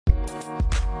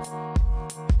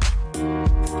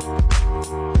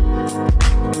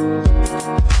Hi,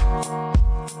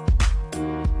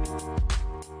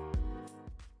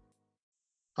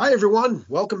 everyone.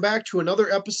 Welcome back to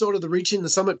another episode of the Reaching the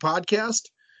Summit podcast.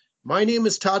 My name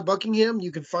is Todd Buckingham.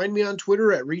 You can find me on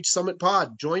Twitter at Reach Summit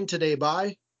Pod. Joined today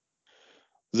by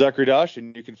Zachary Dosh,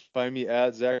 and you can find me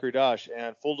at Zachary Dosh.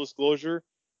 And full disclosure,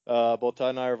 both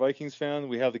Todd and I are Vikings fans.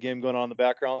 We have the game going on in the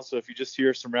background, so if you just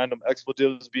hear some random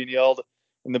expletives being yelled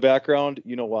in the background,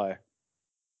 you know why.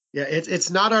 Yeah, it's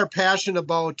not our passion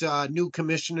about new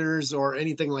commissioners or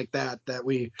anything like that.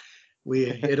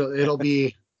 It'll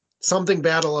be something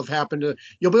bad will have happened.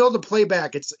 You'll be able to play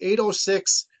back. It's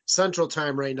 8:06 Central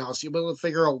Time right now, so you'll be able to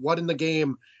figure out what in the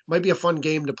game might be a fun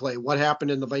game to play. What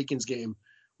happened in the Vikings game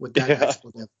with that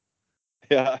expletive?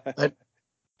 Yeah.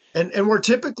 And we're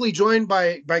typically joined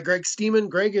by Greg Steeman.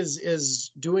 Greg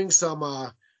is doing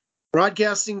some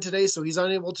broadcasting today, so he's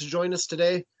unable to join us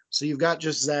today. So you've got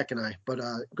just Zach and I, but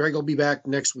Greg will be back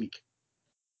next week.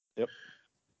 Yep.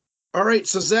 All right,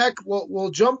 so Zach, we'll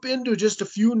jump into just a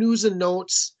few news and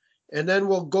notes, and then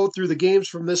we'll go through the games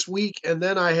from this week. And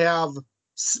then I have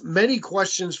many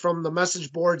questions from the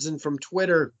message boards and from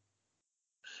Twitter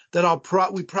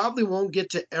that we probably won't get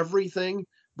to everything,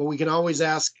 but we can always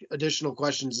ask additional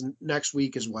questions next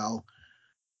week as well.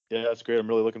 Yeah, that's great. I'm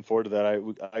really looking forward to that.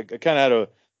 I kind of had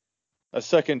a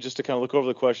second just to kind of look over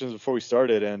the questions before we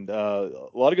started, and a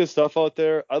lot of good stuff out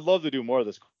there. I'd love to do more of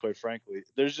this, quite frankly.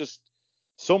 There's just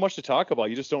so much to talk about.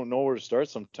 You just don't know where to start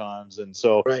sometimes. And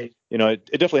so, right. It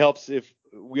definitely helps if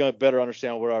we better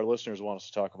understand what our listeners want us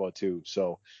to talk about too.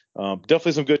 So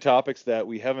definitely some good topics that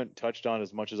we haven't touched on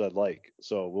as much as I'd like.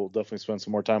 So we'll definitely spend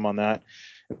some more time on that.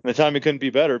 And the timing couldn't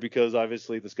be better because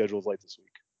obviously the schedule is light this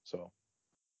week. So.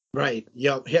 Right.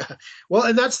 Yeah. Well,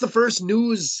 and that's the first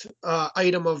news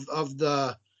item of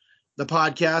the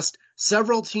podcast.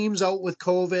 Several teams out with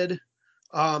COVID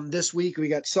this week. We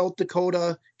got South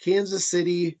Dakota, Kansas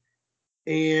City,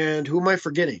 and who am I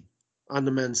forgetting on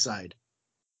the men's side?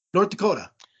 North Dakota.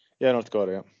 Yeah, North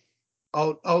Dakota.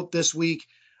 Yeah. Out this week.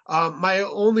 My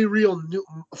only real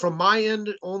from my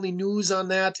end, only news on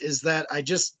that is that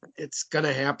it's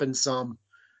gonna happen some.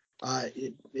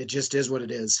 It just is what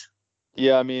it is.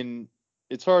 Yeah, I mean,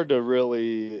 it's hard to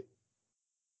really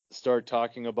start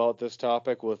talking about this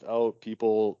topic without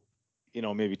people,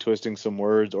 maybe twisting some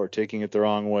words or taking it the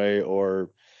wrong way or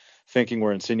thinking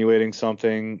we're insinuating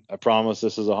something. I promise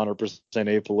this is 100%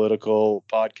 apolitical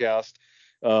podcast.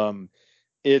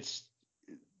 It's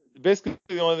basically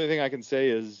the only thing I can say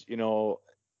is,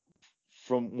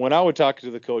 from when I would talk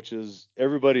to the coaches,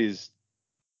 everybody's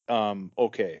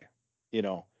okay,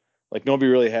 like nobody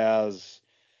really has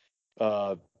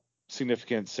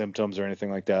significant symptoms or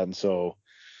anything like that. And so,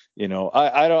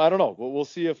 I don't know. We'll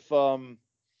see if some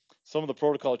of the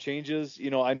protocol changes.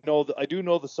 I do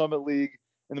know the Summit League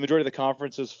and the majority of the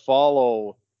conferences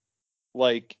follow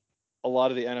like a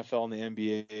lot of the NFL and the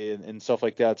NBA and stuff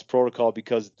like that's protocol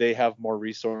because they have more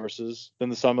resources than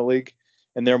the Summit League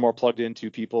and they're more plugged into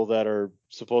people that are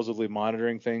supposedly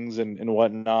monitoring things and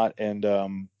whatnot. And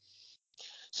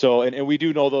so we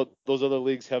do know that those other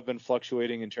leagues have been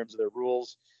fluctuating in terms of their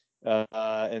rules.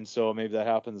 And so maybe that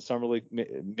happens in the Summer League,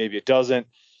 maybe it doesn't.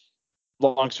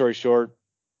 Long story short,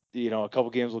 a couple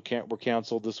games were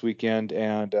canceled this weekend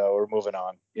and we're moving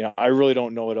on. I really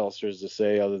don't know what else there is to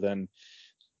say other than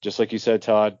just like you said,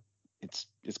 Todd, it's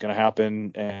going to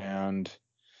happen. And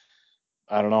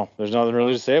I don't know. There's nothing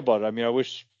really to say about it. I mean, I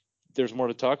wish there's more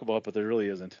to talk about, but there really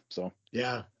isn't. So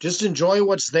yeah, just enjoy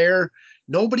what's there.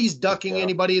 Nobody's ducking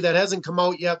anybody. That hasn't come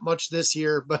out yet much this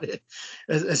year, but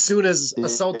as soon as a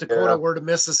South Dakota were to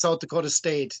miss a South Dakota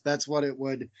State, that's what it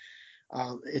would.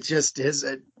 It just is.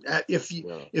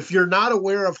 If you're not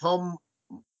aware of how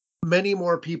many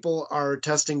more people are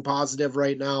testing positive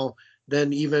right now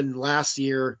than even last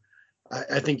year,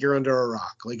 I think you're under a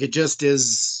rock. Like it just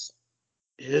is.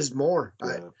 It is more.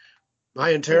 Yeah. My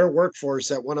entire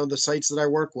workforce at one of the sites that I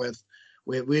work with,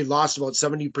 we lost about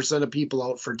 70% of people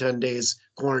out for 10 days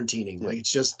quarantining. Like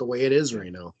it's just the way it is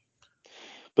right now.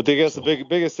 But I guess the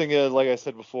biggest thing is, like I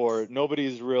said before, it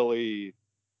doesn't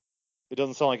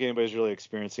sound like anybody's really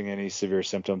experiencing any severe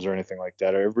symptoms or anything like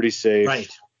that. Everybody's safe. Right.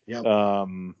 Yep.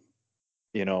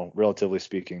 Relatively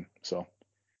speaking. So.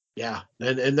 Yeah.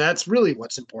 And that's really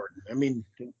what's important. I mean,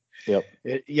 yep.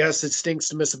 It stinks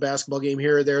to miss a basketball game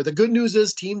here or there. The good news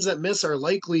is teams that miss are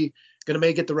likely going to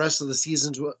make it the rest of the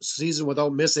season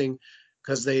without missing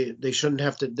because they shouldn't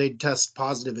have to. They'd test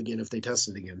positive again if they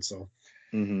tested again. So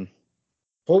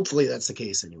hopefully that's the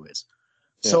case anyways.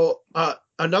 Yeah. So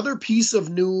another piece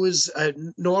of news,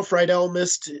 Noah Friedel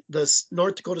missed the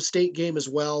North Dakota State game as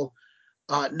well.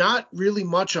 Not really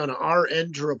much on our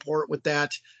end to report with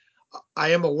that.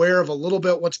 I am aware of a little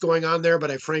bit what's going on there,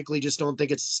 but I frankly just don't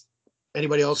think it's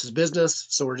anybody else's business.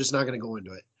 So we're just not going to go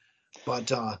into it.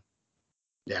 But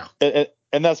yeah,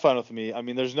 and that's fine with me. I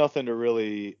mean, there's nothing to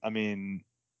really. I mean,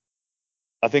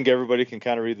 I think everybody can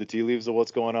kind of read the tea leaves of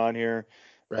what's going on here.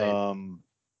 right.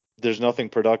 There's nothing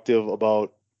productive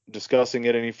about discussing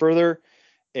it any further,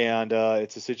 and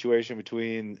it's a situation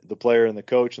between the player and the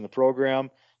coach and the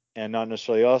program, and not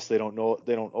necessarily us. They don't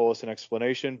owe us an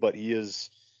explanation, but he is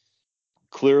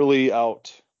clearly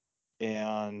out,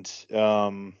 and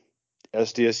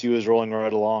SDSU is rolling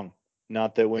right along.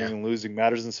 Not that winning Yeah. and losing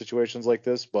matters in situations like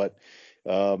this, but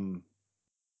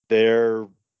they're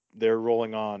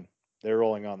rolling on. They're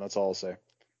rolling on. That's all I'll say.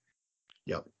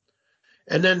 Yep.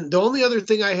 And then the only other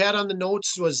thing I had on the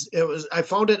notes was I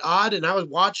found it odd, and I was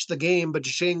watched the game, but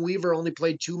Shane Weaver only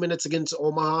played 2 minutes against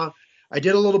Omaha. I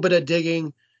did a little bit of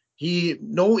digging. He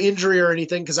no injury or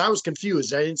anything because I was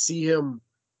confused. I didn't see him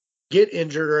get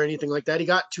injured or anything like that. He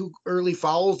got two early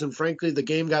fouls, and frankly, the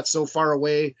game got so far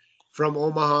away from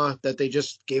Omaha that they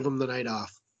just gave him the night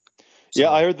off. Yeah,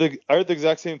 So I heard the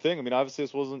exact same thing. I mean, obviously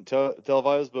this wasn't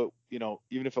televised, but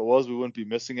even if it was, we wouldn't be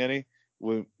missing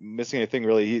anything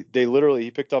really.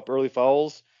 He picked up early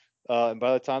fouls, and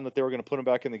by the time that they were going to put him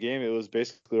back in the game, it was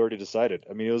basically already decided.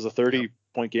 I mean, it was a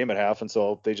 30-point game at half, and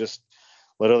so they just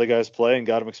let other guys play and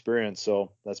got him experience.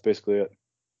 So that's basically it.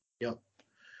 yep.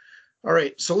 All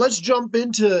right, so let's jump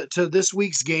into this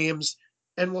week's games,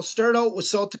 and we'll start out with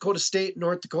South Dakota State,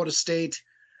 North Dakota State.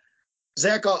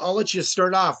 Zach, I'll let you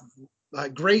start off. A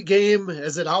great game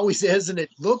as it always is, and it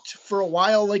looked for a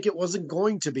while like it wasn't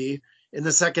going to be in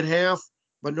the second half,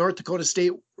 but North Dakota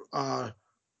State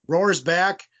roars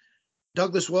back.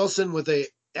 Douglas Wilson with a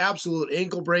absolute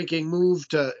ankle breaking move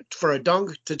for a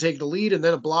dunk to take the lead, and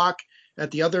then a block at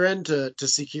the other end to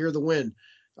secure the win.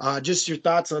 Just your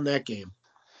thoughts on that game.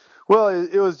 Well,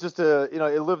 it was just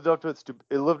it lived up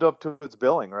to its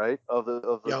billing, right? Of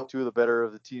the Yep. two of the better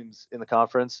of the teams in the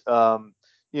conference.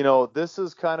 This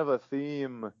is kind of a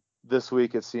theme this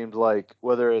week. It seemed like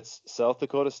whether it's South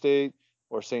Dakota State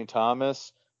or St.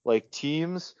 Thomas, like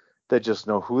teams that just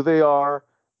know who they are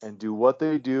and do what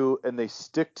they do, and they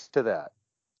stick to that.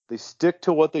 They stick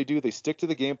to what they do. They stick to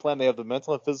the game plan. They have the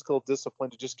mental and physical discipline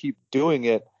to just keep doing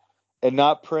it and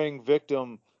not praying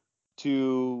victim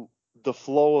to the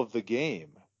flow of the game.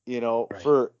 Right.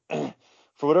 For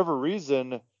for whatever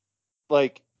reason,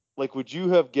 like would you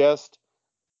have guessed?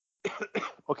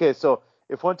 Okay, so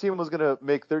if one team was going to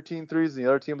make 13 threes and the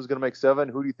other team was going to make 7,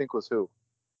 who do you think was who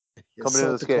coming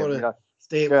into South this game? Dakota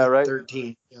State Yeah, with right.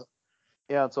 13. Yep.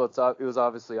 Yeah, and so it was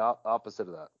obviously opposite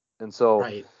of that, and so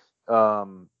Right.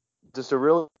 just a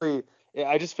really,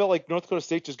 I just felt like North Dakota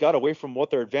State just got away from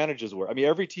what their advantages were. I mean,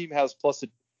 every team has plus.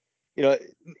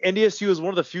 NDSU is one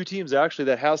of the few teams actually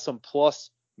that has some plus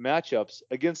matchups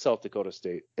against South Dakota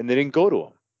State, and they didn't go to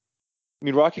them. I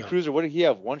mean, Rocky Yeah. Cruiser, what did he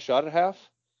have? One shot at half?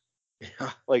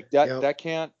 Yeah. Like that, Yep. that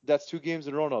can't. That's 2 games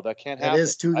in a row. No, that can't That happen.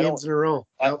 is 2 games in a row.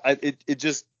 Yep. It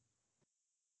just,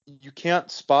 you can't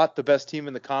spot the best team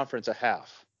in the conference a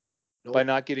half by Nope.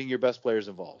 not getting your best players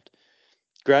involved.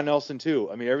 Grant Nelson too.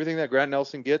 I mean, everything that Grant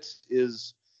Nelson gets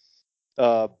is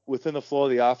within the flow of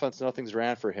the offense. Nothing's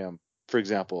ran for him, for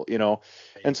example.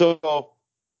 And so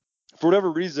for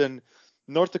whatever reason,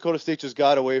 North Dakota State just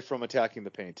got away from attacking the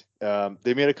paint.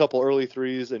 They made a couple early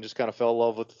threes and just kind of fell in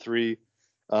love with the three.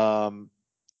 In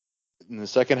the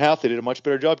second half, they did a much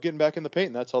better job getting back in the paint,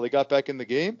 and that's how they got back in the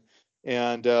game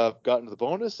and got into the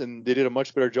bonus. And they did a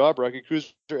much better job. Rocky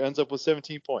Cruiser ends up with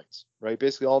 17 points, right?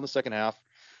 Basically all in the second half.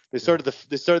 They started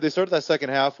that second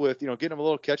half with getting him a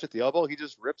little catch at the elbow. He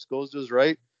just rips, goes to his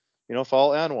right,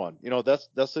 foul and one.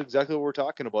 That's exactly what we're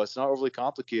talking about. It's not overly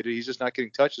complicated. He's just not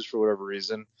getting touches for whatever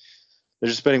reason. They're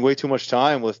just spending way too much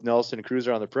time with Nelson and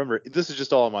Cruiser on the perimeter. This is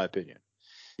just all in my opinion.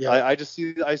 Yeah. I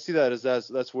see that as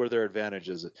that's where their advantage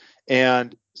is.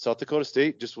 And South Dakota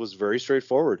State just was very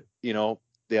straightforward.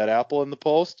 They had Apple in the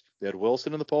post, they had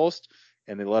Wilson in the post,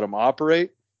 and they let them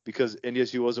operate because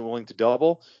NDSU wasn't willing to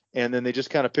double. And then they just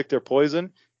kind of picked their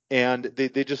poison, and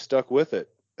they just stuck with it.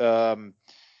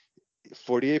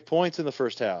 48 points in the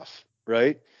first half,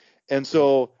 right? And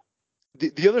so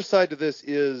the other side to this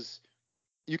is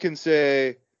you can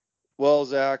say, well,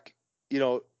 Zach,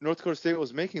 North Dakota State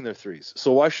was making their threes,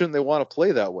 so why shouldn't they want to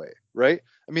play that way, right?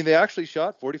 I mean, they actually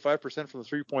shot 45% from the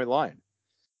 3-point line.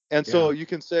 And so you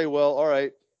can say, well, all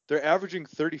right, they're averaging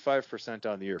 35%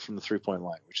 on the year from the 3-point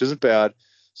line, which isn't bad.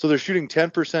 So they're shooting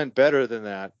 10% better than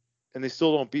that, and they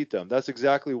still don't beat them. That's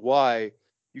exactly why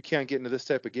you can't get into this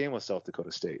type of game with South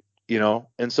Dakota State,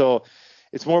 And so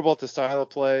it's more about the style of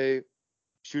play.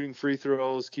 shooting free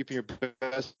throws, keeping your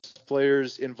best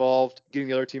players involved, getting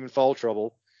the other team in foul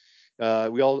trouble.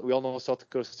 We all know South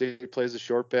Dakota State plays a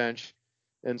short bench.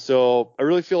 And so I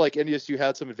really feel like NDSU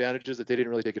had some advantages that they didn't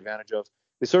really take advantage of.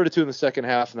 They started to in the second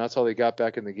half, and that's how they got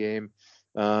back in the game.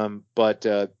 But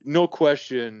no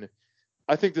question,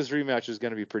 I think this rematch is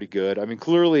going to be pretty good. I mean,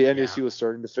 clearly NDSU is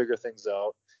starting to figure things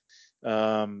out.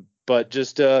 But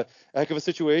just a heck of a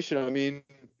situation. I mean,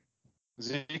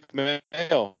 Zeke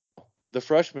Mayo, the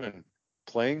freshman,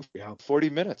 playing 40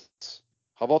 minutes.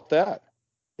 How about that?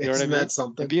 You know what I mean?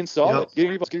 Something? And being solid, getting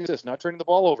rebounds, getting assists, not turning the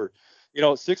ball over.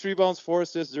 6 rebounds, 4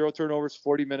 assists, 0 turnovers,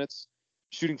 40 minutes,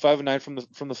 shooting 5 of 9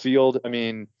 from the field. I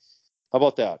mean, how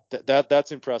about that?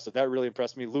 That's impressive. That really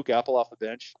impressed me. Luke Apple off the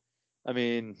bench. I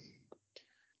mean,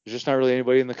 there's just not really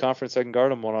anybody in the conference that can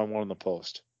guard him one-on-one in the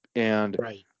post. And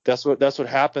that's what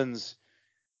happens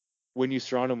when you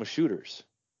surround him with shooters.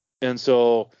 And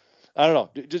so, I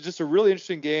don't know, just a really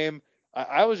interesting game.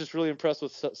 I was just really impressed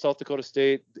with South Dakota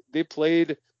State. They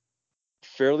played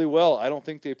fairly well. I don't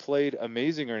think they played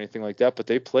amazing or anything like that, but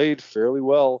they played fairly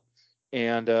well.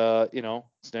 And,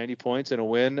 it's 90 points and a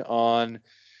win on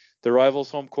the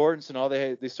rivals' home court. And so now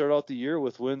they start out the year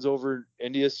with wins over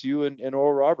NDSU and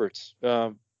Oral Roberts.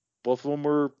 Both of them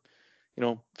were,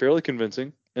 fairly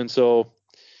convincing. And so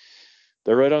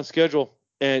they're right on schedule.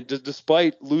 And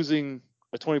despite losing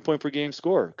a 20-point per game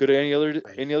score, could any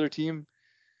other team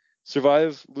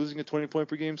survive losing a 20-point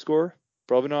per game score?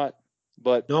 Probably not.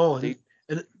 But no.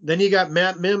 And then you got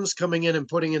Matt Mims coming in and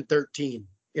putting in 13.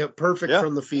 Perfect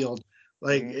from the field.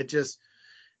 It just,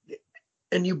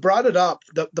 and you brought it up,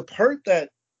 the part that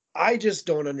I just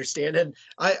don't understand. And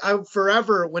I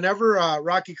forever, whenever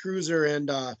Rocky Cruiser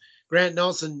and Grant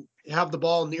Nelson have the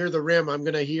ball near the rim, I'm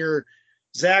going to hear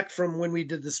Zach from when we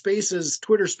did the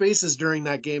Twitter spaces during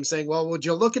that game saying, well, would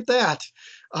you look at that?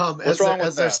 As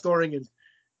they're scoring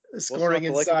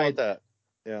inside. That?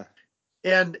 Yeah.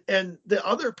 And the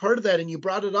other part of that, and you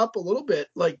brought it up a little bit,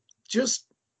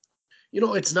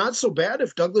 it's not so bad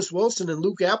if Douglas Wilson and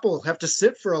Luke Apple have to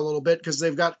sit for a little bit because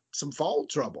they've got some foul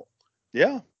trouble.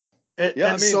 Yeah.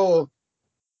 NDSU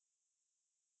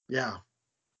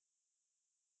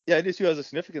has a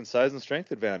significant size and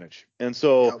strength advantage. And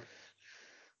so,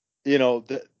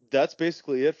 that's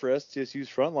basically it for SDSU's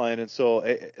front line. And so,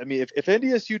 I mean, if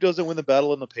NDSU doesn't win the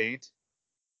battle in the paint,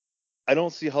 I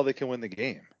don't see how they can win the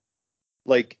game.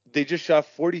 They just shot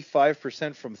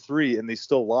 45% from 3 and they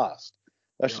still lost.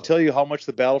 That should tell you how much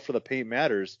the battle for the paint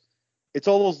matters. It's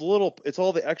all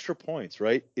the extra points,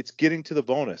 right? It's getting to the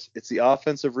bonus. It's the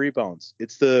offensive rebounds.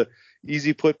 It's the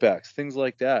easy putbacks, things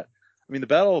like that. I mean, the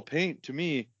battle of paint to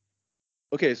me,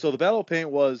 okay, so the battle of paint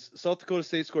was South Dakota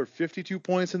State scored 52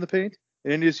 points in the paint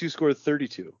and NDSU scored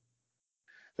 32.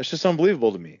 That's just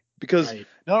unbelievable to me because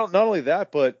not only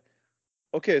that, but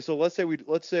okay, so let's say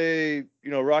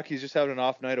Rocky's just having an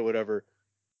off night or whatever.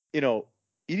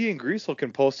 Edie and Greasel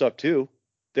can post up too.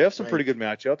 They have some pretty good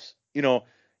matchups. You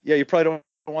probably don't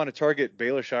want to target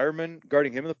Baylor Shireman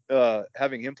guarding him,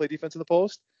 having him play defense in the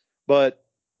post. But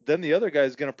then the other guy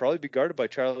is going to probably be guarded by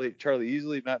Charlie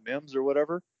Easley, Matt Mims, or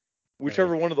whatever.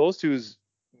 Whichever one of those two is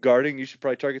guarding, you should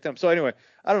probably target them. So anyway,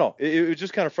 I don't know. It was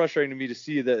just kind of frustrating to me to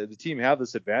see that the team have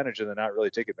this advantage and then not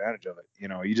really take advantage of it.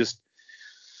 You just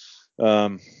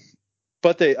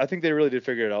but I think they really did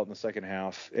figure it out in the second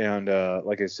half. And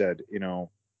like I said,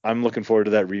 I'm looking forward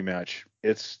to that rematch.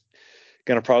 It's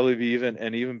going to probably be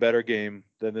an even better game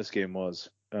than this game was.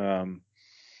 But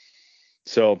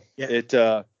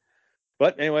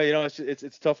anyway, it's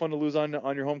a tough one to lose on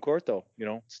your home court though.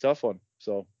 It's a tough one.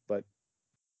 So, but.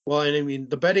 Well, and I mean,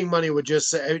 the betting money would just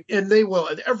say, and they will,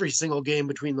 every single game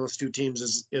between those two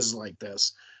teams is like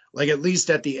this, at least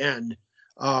at the end.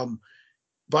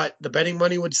 But the betting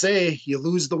money would say you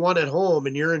lose the one at home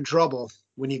and you're in trouble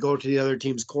when you go to the other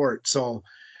team's court. So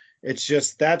it's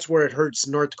just, that's where it hurts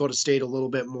North Dakota State a little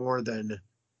bit more than,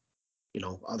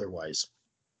 otherwise.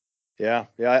 Yeah.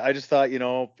 I just thought,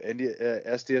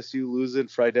 SDSU losing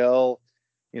Friedel,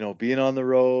 being on the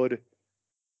road.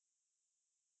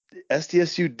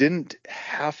 SDSU didn't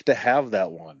have to have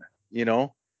that one,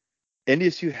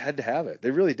 NDSU had to have it.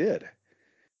 They really did.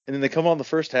 And then they come on the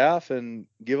first half and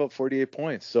give up 48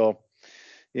 points. So,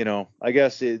 I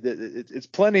guess it's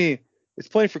plenty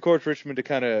for Coach Richmond to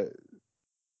kind of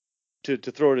to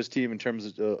throw at his team in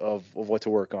terms of what to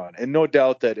work on. And no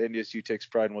doubt that NDSU takes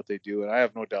pride in what they do. And I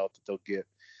have no doubt that they'll get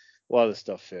a lot of this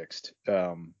stuff fixed.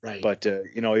 But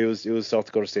it was South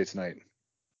Dakota State's night.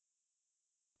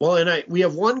 Well, and we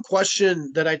have one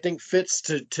question that I think fits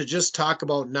to just talk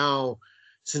about now,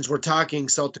 since we're talking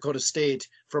South Dakota State,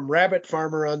 from Rabbit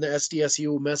Farmer on the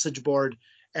SDSU message board,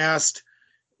 asked,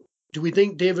 do we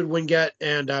think David Wingett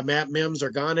and Matt Mims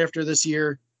are gone after this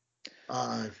year?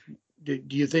 Do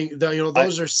you think that,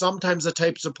 those are sometimes the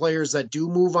types of players that do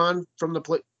move on from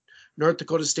the North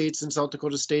Dakota States and South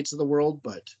Dakota States of the world?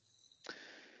 But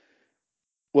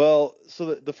well,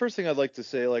 so the first thing I'd like to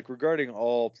say, like regarding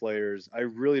all players, I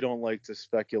really don't like to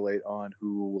speculate on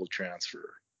who will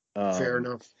transfer. Fair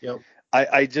enough. Yep.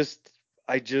 I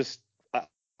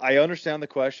understand the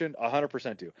question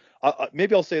 100% do.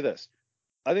 Maybe I'll say this.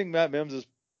 I think Matt Mims is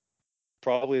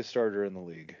probably a starter in the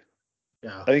league.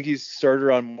 Yeah. I think he's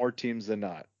starter on more teams than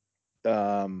not.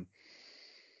 But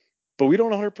we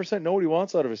don't 100% know what he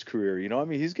wants out of his career. I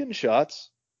mean, he's getting shots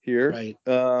here. Right.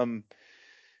 And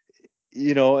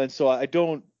so I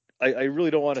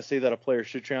really don't want to say that a player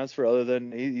should transfer other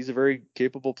than he's a very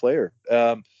capable player.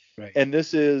 Right. And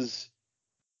this is,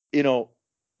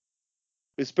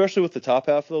 especially with the top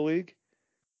half of the league,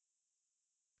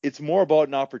 it's more about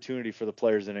an opportunity for the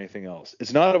players than anything else.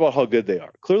 It's not about how good they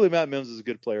are. Clearly, Matt Mims is a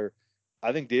good player.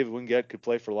 I think David Wingett could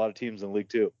play for a lot of teams in the league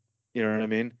too. You know what I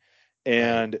mean?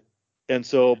 And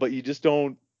so, but you just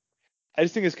don't. I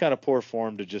just think it's kind of poor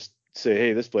form to just say,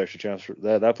 "Hey, this player should transfer.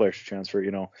 That player should transfer."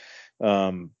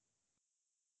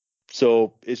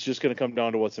 So it's just going to come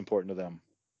down to what's important to them.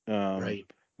 Right.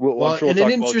 Well, I'm sure we'll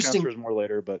talk about transfers more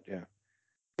later, but yeah.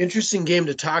 Interesting game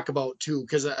to talk about too,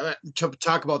 because to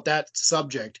talk about that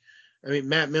subject, I mean,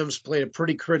 Matt Mims played a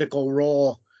pretty critical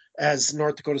role as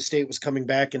North Dakota State was coming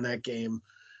back in that game,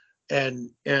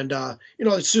 and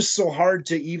it's just so hard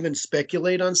to even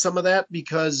speculate on some of that,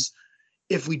 because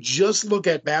if we just look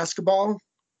at basketball,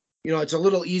 it's a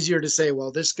little easier to say,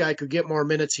 well, this guy could get more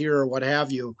minutes here or what have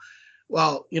you.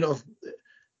 Well,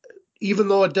 even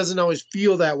though it doesn't always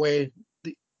feel that way,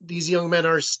 these young men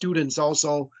are students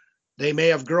also. They may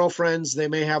have girlfriends, they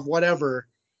may have whatever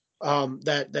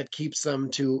that keeps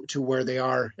them to where they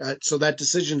are. So that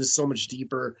decision is so much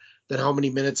deeper than how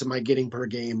many minutes am I getting per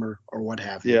game or what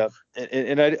have you. Yeah,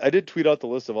 and I did tweet out the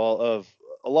list of a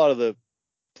lot of the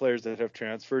players that have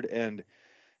transferred, and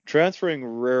transferring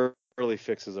rarely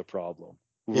fixes a problem.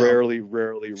 Yeah.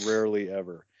 Rarely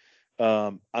ever.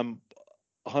 I'm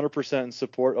 100% in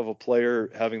support of a player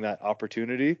having that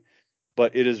opportunity,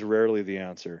 but it is rarely the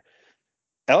answer.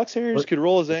 Alex Harris could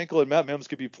roll his ankle and Matt Mims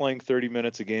could be playing 30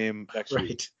 minutes a game next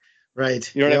week.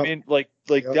 Right. You know what I mean? Like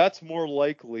that's more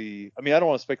likely. I mean, I don't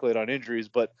want to speculate on injuries,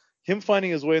 but him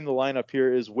finding his way in the lineup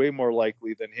here is way more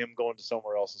likely than him going to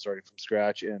somewhere else and starting from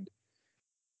scratch and,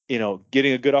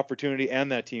 getting a good opportunity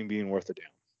and that team being worth a damn.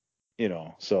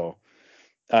 So,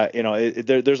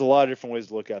 there's a lot of different ways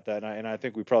to look at that. And I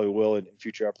think we probably will in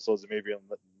future episodes and maybe on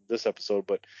this episode,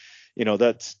 but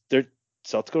they're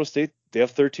South Dakota State. They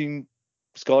have 13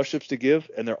 scholarships to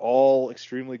give, and they're all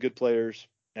extremely good players,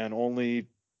 and only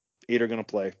 8 are going to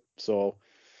play. So,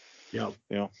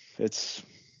 it's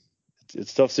a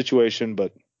tough situation,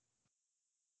 but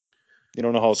you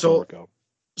don't know how it's going to work out.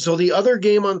 So the other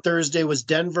game on Thursday was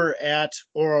Denver at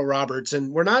Oral Roberts,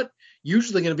 and we're not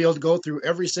usually going to be able to go through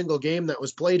every single game that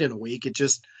was played in a week. It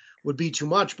just would be too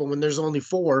much, but when there's only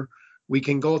 4, we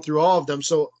can go through all of them.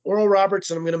 So Oral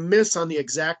Roberts, and I'm going to miss on the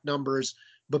exact numbers,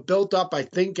 but built up, I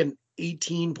think, an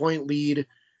 18-point lead.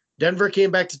 Denver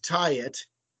came back to tie it,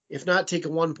 if not take a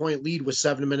 1-point lead with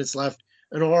 7 minutes left,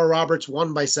 and Oral Roberts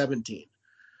won by 17.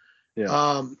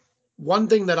 Yeah. One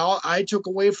thing that I took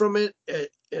away from it,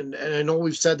 and I know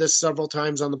we've said this several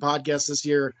times on the podcast this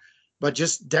year, but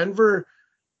just Denver,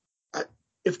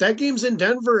 if that game's in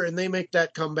Denver and they make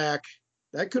that comeback,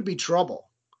 that could be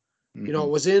trouble. Mm-hmm. It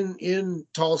was in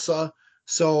Tulsa,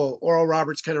 so Oral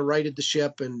Roberts kind of righted the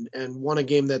ship and won a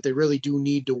game that they really do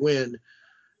need to win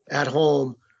at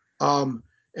home. And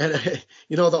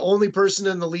the only person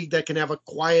in the league that can have a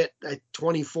quiet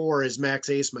 24 is Max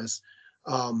Abmas.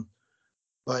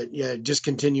 But yeah, it just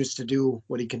continues to do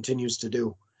what he continues to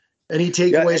do. Any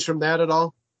takeaways from that at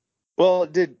all? Well,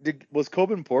 was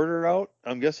Coben Porter out?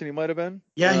 I'm guessing he might have been.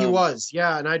 Yeah, he was.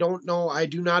 Yeah, and I don't know. I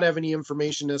do not have any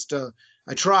information as to.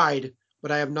 I tried,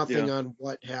 but I have nothing on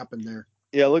what happened there.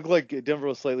 Yeah, it looked like Denver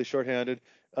was slightly shorthanded.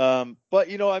 But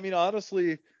I mean,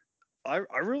 honestly, I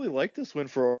really like this win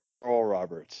for Oral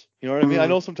Roberts. You know what I mean? I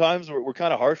know sometimes we're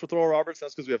kind of harsh with Oral Roberts.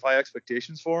 That's because we have high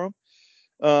expectations for him.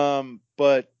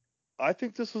 But I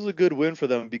think this was a good win for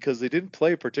them because they didn't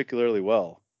play particularly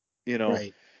well.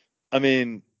 Right. I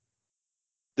mean,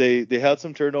 they had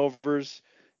some turnovers.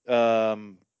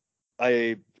 Max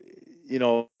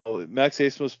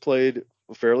Abmas played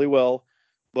fairly well,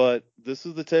 but this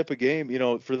is the type of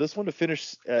game, for this one to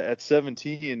finish at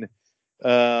 17.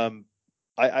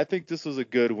 I think this was a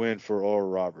good win for Oral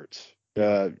Roberts,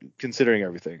 considering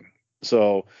everything.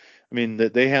 So, I mean,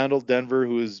 they handled Denver,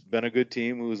 who has been a good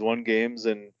team, who has won games,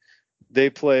 and they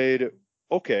played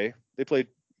okay. They played,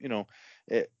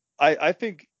 I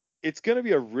think it's going to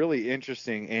be a really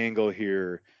interesting angle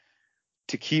here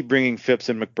to keep bringing Phipps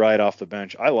and McBride off the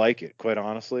bench. I like it, quite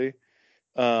honestly,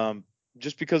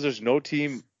 just because there's no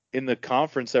team in the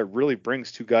conference that really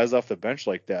brings two guys off the bench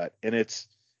like that, and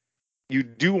you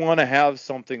do want to have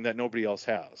something that nobody else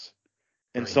has,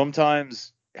 and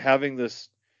sometimes having this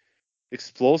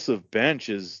explosive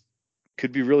bench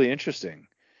could be really interesting.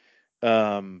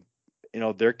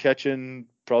 They're catching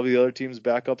probably the other team's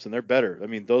backups, and they're better. I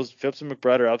mean, those Phipps and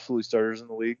McBride are absolutely starters in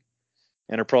the league,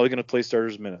 and are probably going to play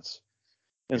starters minutes.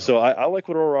 And so I like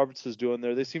what Oral Roberts is doing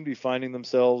there. They seem to be finding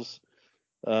themselves.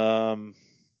 I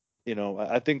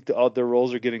think their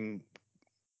roles are getting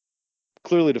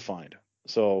clearly defined.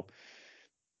 So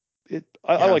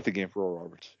I like the game for Oral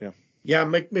Roberts. Yeah. Yeah,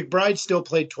 McBride still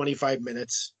played 25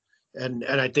 minutes, and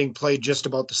I think played just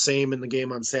about the same in the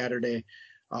game on Saturday.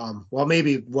 Well,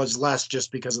 maybe was less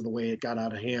just because of the way it got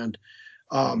out of hand.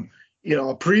 A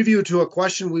preview to a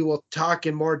question we will talk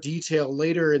in more detail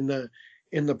later in the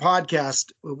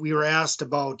podcast. We were asked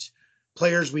about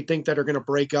players we think that are going to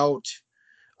break out.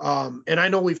 And I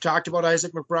know we've talked about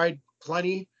Isaac McBride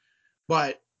plenty,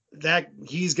 but that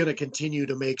he's going to continue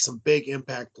to make some big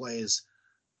impact plays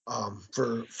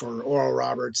for Oral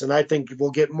Roberts. And I think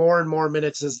we'll get more and more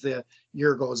minutes as the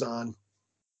year goes on.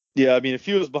 Yeah, I mean, if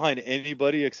he was behind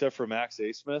anybody except for Max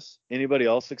Abmas, anybody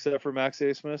else except for Max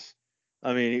Abmas,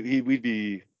 I mean, he would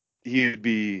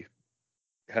be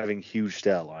having huge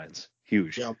stat lines.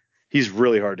 Huge. Yep. He's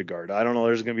really hard to guard. I don't know.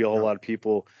 There's going to be a whole lot of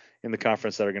people in the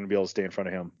conference that are going to be able to stay in front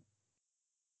of him.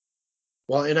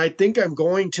 Well, and I think I'm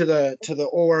going to the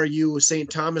ORU St.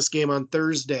 Thomas game on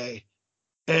Thursday.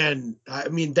 And I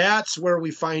mean, that's where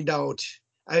we find out.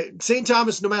 St.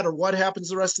 Thomas, no matter what happens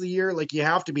the rest of the year, like you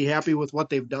have to be happy with what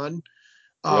they've done.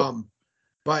 Yep.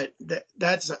 But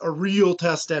that's a real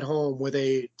test at home with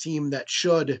a team that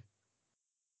should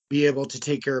be able to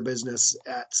take care of business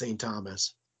at St.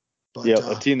 Thomas. But,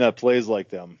 a team that plays like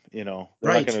them, they're not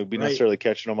going to be necessarily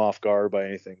catching them off guard by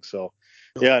anything. So,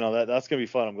 that's going to be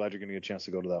fun. I'm glad you're going to get a chance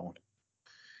to go to that one.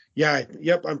 Yeah.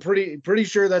 Yep. I'm pretty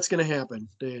sure that's going to happen.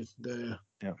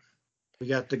 We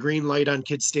got the green light on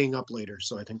kids staying up later,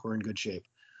 so I think we're in good shape.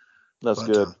 That's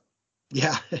good.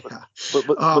 Yeah.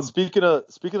 But speaking of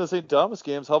St. Thomas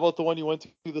games, how about the one you went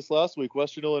to this last week,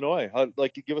 Western Illinois?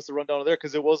 Give us a rundown of there,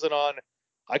 because it wasn't on.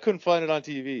 I couldn't find it on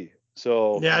TV.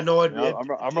 So yeah, no,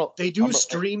 they do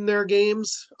stream their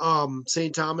games.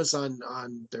 St. Thomas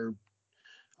on their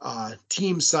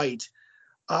team site.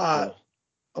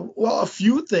 Well, a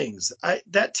few things.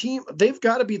 That team, they've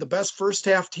got to be the best first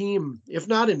half team, if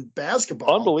not in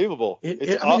basketball. Unbelievable.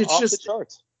 It's off the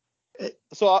charts.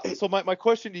 So my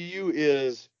question to you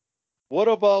is, what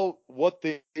about what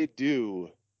they do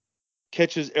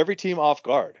catches every team off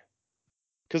guard?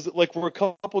 Because we're a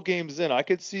couple games in, I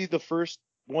could see the first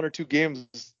one or two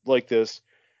games like this.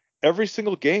 Every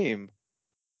single game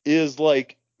is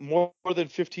more than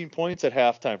 15 points at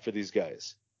halftime for these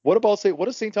guys. What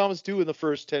does St. Thomas do in the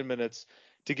first 10 minutes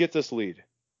to get this lead?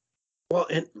 Well,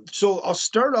 and so I'll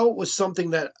start out with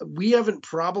something that we haven't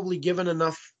probably given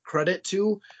enough credit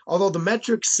to, although the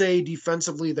metrics say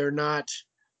defensively they're not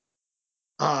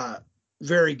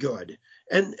very good,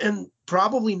 and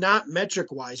probably not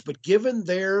metric wise, but given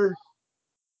their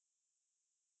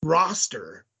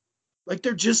roster,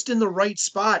 they're just in the right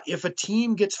spot. If a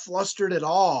team gets flustered at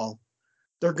all,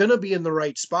 they're going to be in the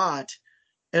right spot.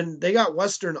 And they got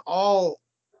Western all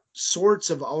sorts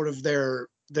of out of their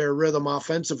rhythm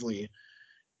offensively.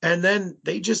 And then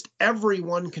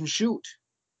everyone can shoot.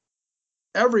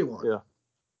 Everyone. Yeah.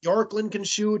 Yorkland can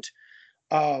shoot.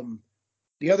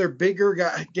 The other bigger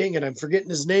guy, dang it, I'm forgetting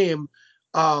his name.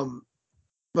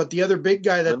 But the other big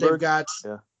guy that they've got,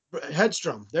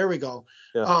 Hedstrom, there we go.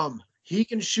 Yeah. He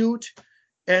can shoot.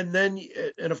 And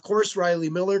of course, Riley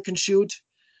Miller can shoot.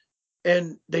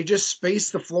 And they just space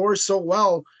the floor so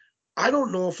well. I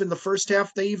don't know if in the first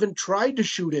half they even tried to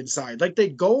shoot inside.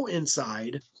 They'd go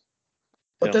inside,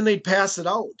 but then they'd pass it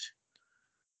out.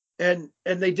 And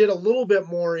they did a little bit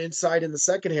more inside in the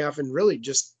second half and really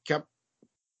just kept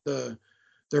their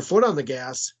foot on the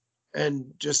gas, and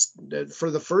just for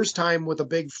the first time with a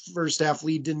big first half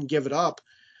lead didn't give it up.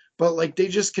 But they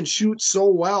just can shoot so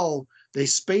well. They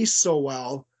space so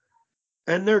well,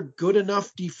 and they're good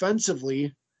enough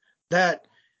defensively that,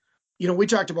 we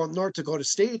talked about North Dakota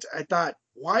State. I thought,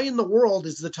 why in the world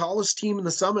is the tallest team in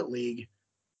the Summit League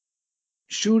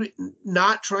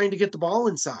not trying to get the ball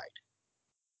inside?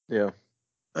 Yeah.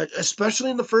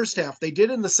 Especially in the first half. They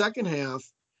did in the second half,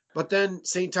 but then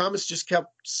St. Thomas just kept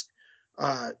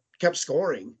kept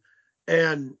scoring.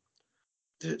 And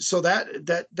so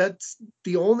that's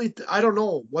the only I don't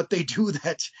know what they do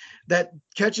that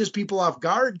catches people off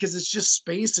guard, because it's just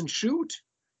space and shoot.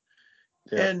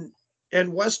 Yeah.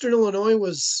 And Western Illinois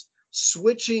was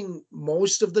switching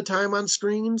most of the time on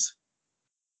screens.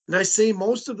 And I say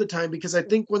most of the time because I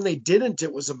think when they didn't,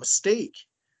 it was a mistake.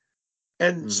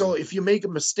 And so if you make a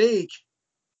mistake,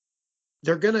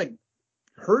 they're going to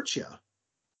hurt you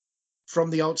from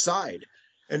the outside.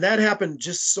 And that happened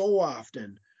just so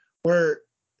often, where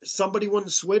somebody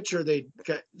wouldn't switch, or they'd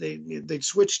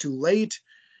switch too late,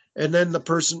 and then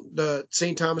the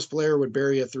St. Thomas player would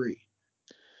bury a three.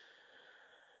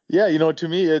 Yeah, to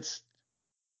me,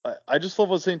 I just love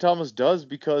what St. Thomas does,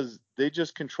 because they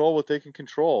just control what they can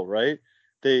control, right?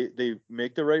 They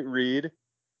make the right read,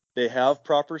 they have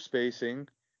proper spacing,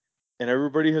 and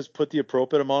everybody has put the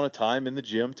appropriate amount of time in the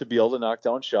gym to be able to knock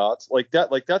down shots like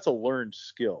that. Like, that's a learned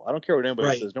skill. I don't care what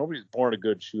anybody says. Nobody's born a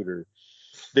good shooter.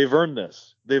 They've earned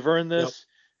this. Yep.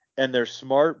 And they're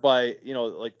smart by,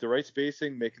 like the right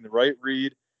spacing, making the right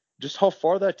read, just how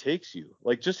far that takes you.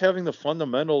 Like, just having the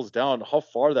fundamentals down, how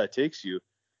far that takes you.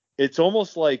 It's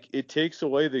almost like it takes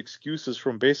away the excuses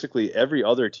from basically every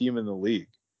other team in the league.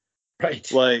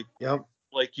 Right. Like, yep.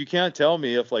 Like, you can't tell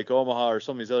me if like Omaha or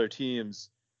some of these other teams,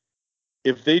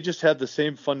 if they just had the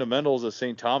same fundamentals as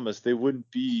St. Thomas, they wouldn't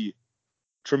be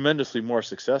tremendously more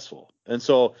successful. And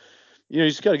so, you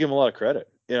just got to give them a lot of credit,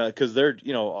 because they're,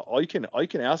 all you can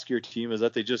ask your team is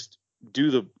that they just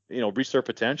do the, reach their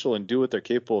potential and do what they're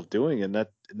capable of doing, and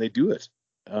they do it.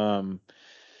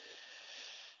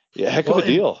 Heck of a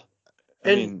deal.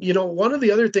 I mean, one of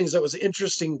the other things that was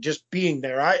interesting just being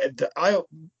there,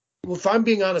 if I'm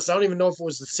being honest, I don't even know if it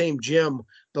was the same gym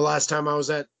the last time I was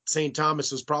at St.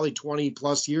 Thomas. It was probably 20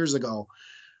 plus years ago.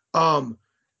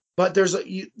 But there's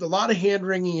a lot of hand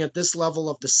wringing at this level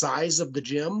of the size of the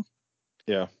gym.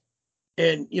 Yeah.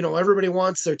 And, everybody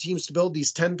wants their teams to build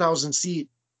these 10,000 seat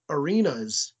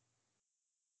arenas.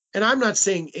 And I'm not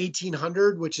saying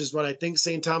 1,800, which is what I think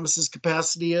St. Thomas's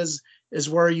capacity is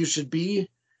where you should be.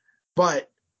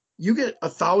 But you get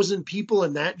 1,000 people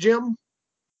in that gym,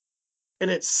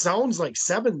 and it sounds like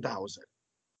 7,000.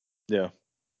 Yeah.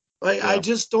 I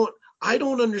just I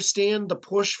don't understand the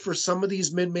push for some of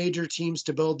these mid-major teams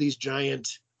to build these giant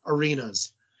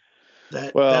arenas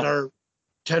that are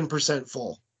 10%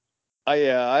 full.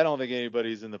 I don't think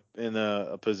anybody's in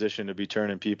a position to be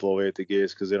turning people away at the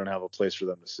gates because they don't have a place for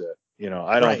them to sit.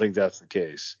 I don't think that's the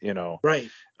case. Right.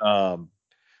 The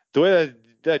way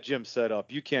that gym's set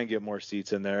up, you can't get more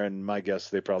seats in there, and my guess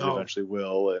they probably eventually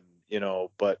will. And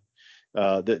but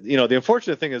the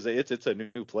unfortunate thing is that it's a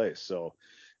new place, so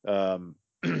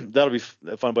that'll be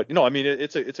fun. But I mean,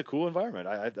 it's a cool environment.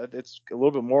 It's a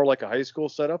little bit more like a high school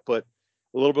setup, but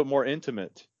a little bit more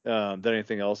intimate than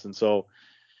anything else. And so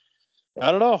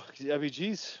I don't know. I mean,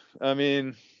 geez. I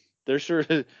mean, they're sure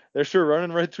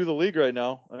running right through the league right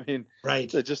now. I mean,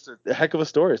 right. It's just a heck of a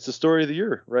story. It's the story of the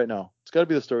year right now. It's got to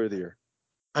be the story of the year.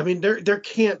 I mean, there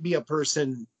can't be a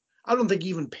person. I don't think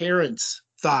even parents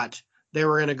thought they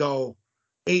were going to go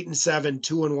 8-7,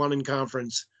 2-1 in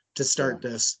conference to start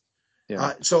this.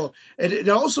 Yeah. So it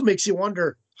also makes you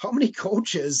wonder how many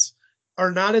coaches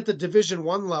are not at the Division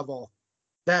I level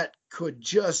that could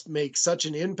just make such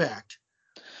an impact.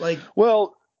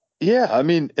 Well, yeah, I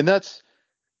mean, and that's,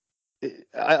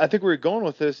 I think where you're going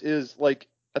with this is, like,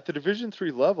 at the Division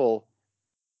III level,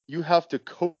 you have to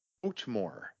coach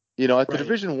more. At the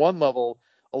Division I level,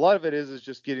 a lot of it is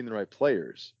just getting the right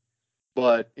players.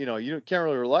 But, you can't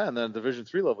really rely on that at the Division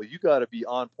III level. You got to be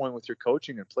on point with your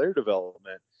coaching and player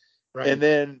development. Right. And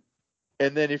then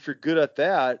if you're good at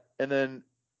that, and then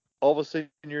all of a sudden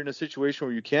you're in a situation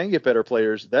where you can get better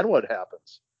players, then what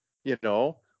happens?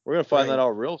 We're going to find that out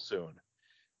real soon.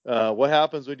 What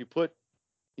happens when you put,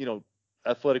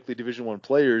 athletically Division I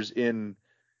players in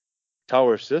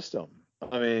Tower system?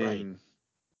 I mean,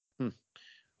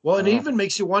 well, it even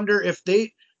makes you wonder if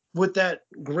they, with that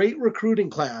great recruiting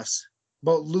class,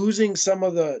 but losing some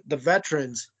of the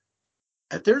veterans,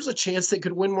 if there's a chance they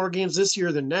could win more games this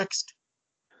year than next.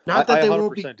 Not that they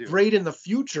won't be great in the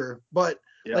future, but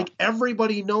like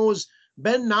everybody knows,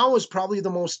 Ben Now is probably the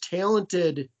most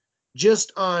talented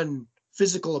just on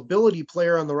physical ability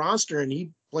player on the roster, and he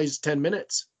plays 10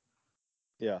 minutes.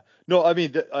 Yeah. No, I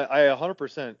mean, I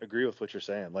 100% agree with what you're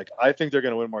saying. Like, I think they're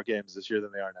going to win more games this year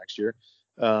than they are next year.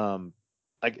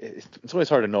 It's always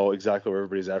hard to know exactly where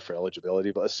everybody's at for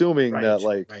eligibility, but assuming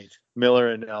that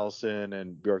Miller and Nelson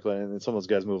and Bjorklund and some of those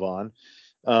guys move on,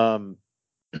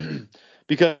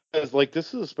 because like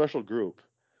this is a special group.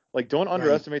 Like, don't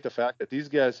underestimate the fact that these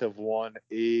guys have won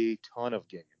a ton of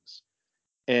games.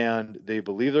 and they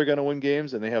believe they're going to win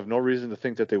games, and they have no reason to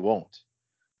think that they won't.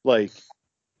 Like,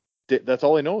 that's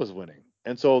all they know is winning.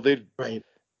 And so Right.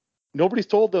 nobody's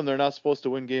told them they're not supposed to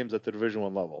win games at the Division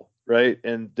 1 level, right?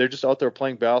 And they're just out there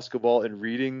playing basketball and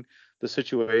reading the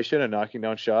situation and knocking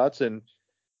down shots, and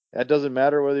that doesn't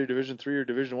matter whether you're Division 3 or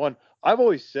Division 1. I've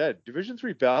always said Division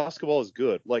 3 basketball is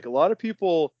good. Like, a lot of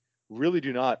people really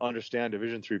do not understand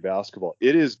Division 3 basketball.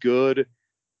 It is good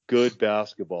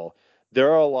basketball.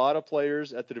 There are a lot of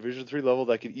players at the Division 3 level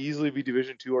that could easily be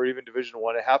Division 2 or even Division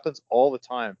 1. It happens all the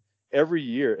time, every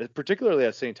year, particularly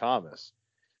at St. Thomas.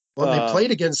 Well, they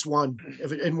played against one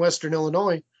in Western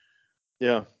Illinois.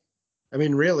 Yeah. I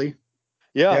mean, really.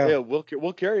 Yeah. Will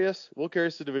Carius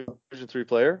a Division 3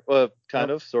 player,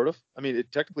 kind of, sort of. I mean,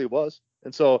 it technically was,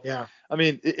 and so yeah. I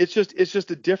mean, it's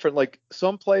just a different. Like,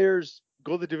 some players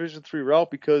go the Division 3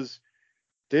 route because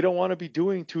they don't want to be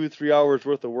doing 2 or 3 hours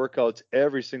worth of workouts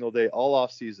every single day, all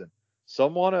off season.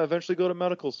 Some want to eventually go to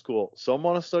medical school. Some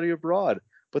want to study abroad,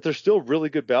 but they're still really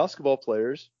good basketball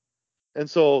players. And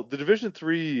so the Division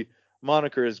 3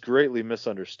 moniker is greatly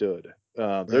misunderstood.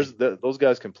 Those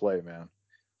guys can play, man.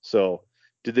 So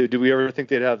did we ever think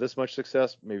they'd have this much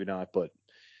success? Maybe not, but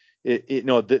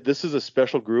this is a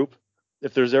special group.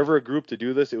 If there's ever a group to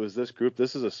do this, it was this group.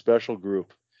 This is a special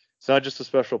group. It's not just a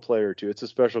special player or two. It's a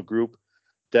special group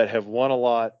that have won a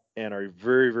lot and are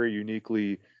very, very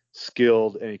uniquely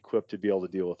skilled and equipped to be able to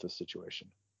deal with this situation.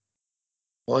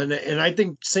 Well, and I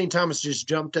think St. Thomas just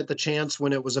jumped at the chance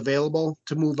when it was available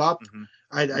to move up. Mm-hmm.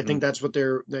 I think that's what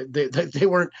they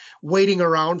weren't waiting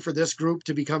around for this group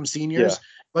to become seniors,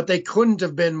 but they couldn't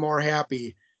have been more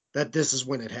happy that this is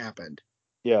when it happened.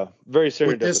 Yeah, very serendipitous.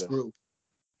 With this group.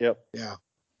 Yep. Yeah.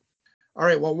 All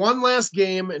right. Well, one last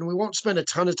game, and we won't spend a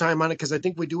ton of time on it because I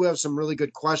think we do have some really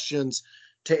good questions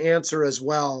to answer as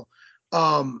well.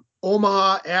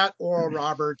 Omaha at Oral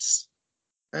Roberts.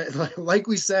 Like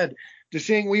we said,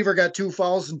 Deshane Weaver got 2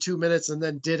 fouls in 2 minutes and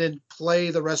then didn't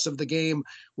play the rest of the game,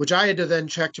 which I had to then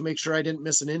check to make sure I didn't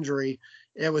miss an injury.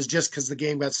 It was just because the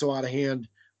game got so out of hand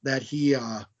that he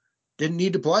didn't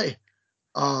need to play.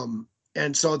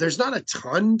 And so there's not a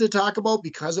ton to talk about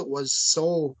because it was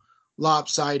so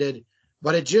lopsided,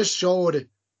 but it just showed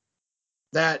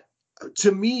that,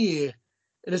 to me,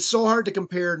 and it's so hard to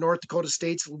compare North Dakota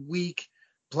State's week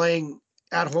playing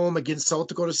at home against South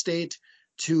Dakota State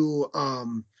to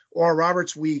Oral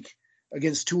Roberts' week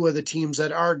against two of the teams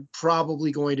that are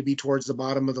probably going to be towards the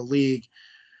bottom of the league.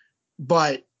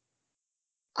 But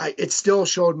it still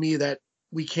showed me that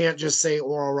we can't just say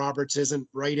Oral Roberts isn't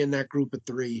right in that group of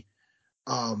 3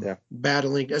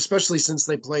 battling, especially since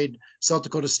they played South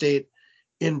Dakota State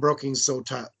in Brookings so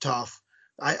tough.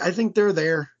 I think they're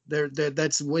there.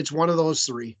 It's one of those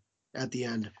 3 at the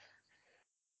end.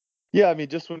 Yeah, I mean,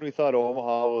 just when we thought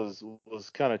Omaha was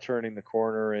kind of turning the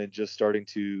corner and just starting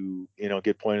to,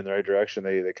 get pointed in the right direction,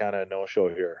 they kind of no-show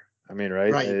here. I mean,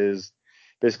 right? It is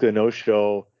basically a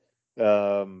no-show.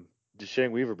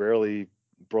 Deshane Weaver barely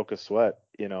broke a sweat,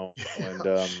 and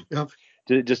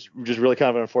just really kind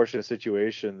of an unfortunate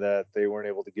situation that they weren't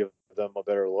able to give them a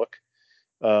better look.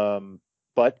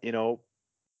 But,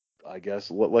 I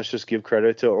guess let's just give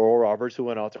credit to Oral Roberts, who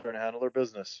went out there and handled their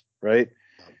business, right?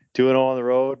 2-0 on the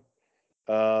road.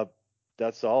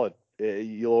 That's solid.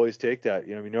 You'll always take that.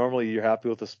 Normally you're happy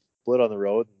with a split on the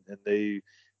road, and they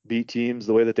beat teams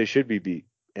the way that they should be beat.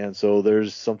 And so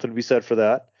there's something to be said for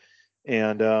that.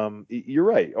 And you're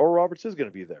right. Oral Roberts is going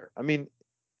to be there. I mean,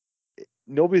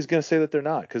 nobody's going to say that they're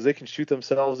not, because they can shoot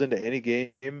themselves into any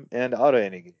game and out of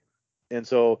any game. And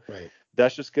so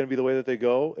that's just going to be the way that they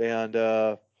go. And,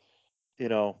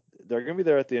 they're going to be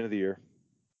there at the end of the year.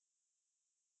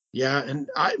 Yeah, and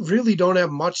I really don't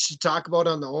have much to talk about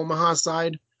on the Omaha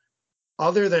side,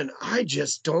 other than I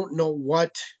just don't know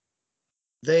what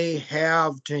they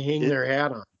have to hang their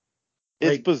hat on.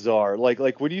 It's bizarre.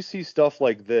 Like when you see stuff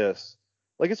like this,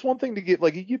 like, it's one thing to get,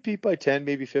 like, you get beat by 10,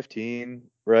 maybe 15,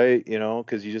 right?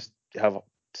 Because you just have a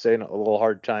little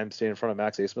hard time staying in front of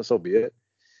Max Abmas, so be it.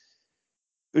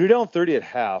 When you're down 30 at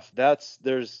half,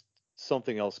 there's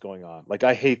something else going on. Like,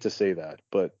 I hate to say that,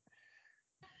 but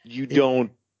you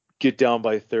don't get down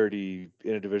by 30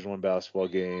 in a Division I basketball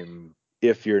game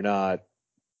if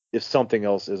something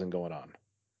else isn't going on.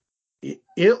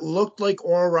 It looked like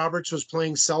Oral Roberts was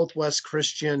playing Southwest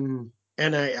Christian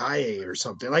NAIA or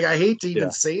something. Like, I hate to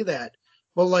even say that,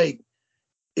 but like,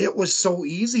 it was so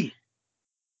easy.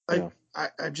 I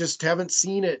just haven't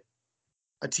seen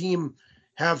a team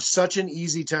have such an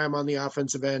easy time on the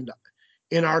offensive end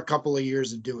in our couple of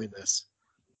years of doing this.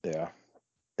 Yeah.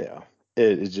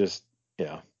 It just,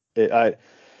 I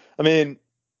mean,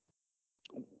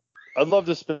 I'd love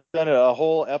to spend a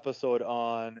whole episode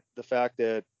on the fact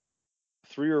that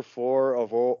 3 or 4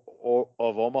 of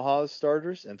Omaha's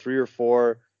starters and 3 or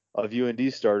 4 of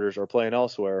UND starters are playing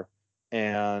elsewhere.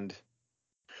 And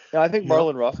I think Yep.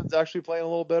 Marlon Ruffin's actually playing a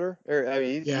little better. I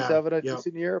mean, he's Yeah. having a Yep.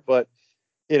 decent year, but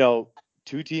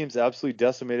two teams absolutely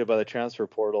decimated by the transfer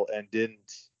portal and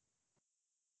didn't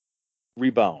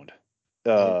rebound.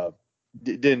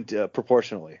 Didn't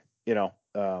proportionally.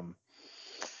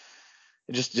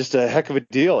 Just a heck of a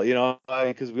deal,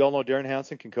 because we all know Darren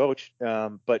Hansen can coach,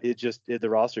 but the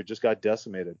roster just got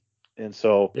decimated, and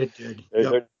so It did.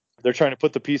 they're trying to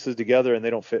put the pieces together, and they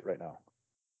don't fit right now.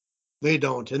 They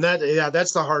don't, and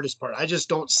that's the hardest part. I just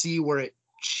don't see where it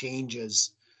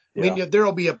changes. I mean,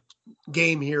 there'll be a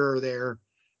game here or there,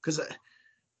 because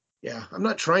I'm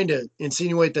not trying to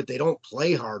insinuate that they don't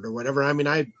play hard or whatever. I mean,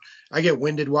 I get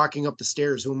winded walking up the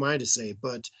stairs. Who am I to say?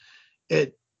 But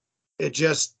it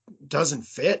just doesn't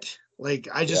fit. Like,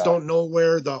 I just don't know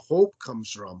where the hope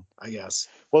comes from, I guess.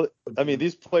 Well, I mean,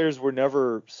 these players were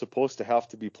never supposed to have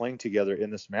to be playing together in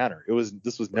this manner.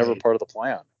 This was never part of the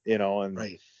plan, and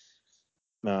right.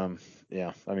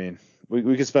 I mean,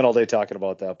 we could spend all day talking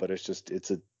about that, but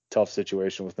it's a tough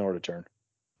situation with nowhere to turn.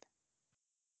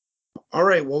 All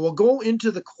right, well, we'll go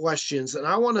into the questions, and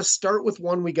I want to start with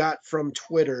one we got from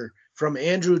Twitter, from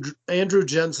Andrew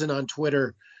Jensen on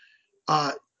Twitter.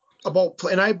 And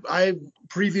I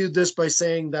previewed this by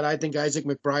saying that I think Isaac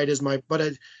McBride is but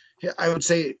I would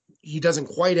say he doesn't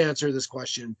quite answer this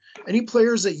question. Any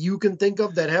players that you can think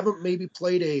of that haven't maybe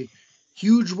played a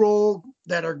huge role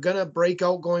that are going to break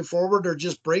out going forward, or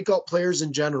just breakout players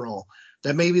in general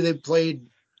that maybe they've played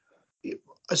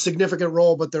a significant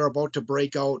role, but they're about to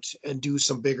break out and do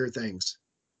some bigger things?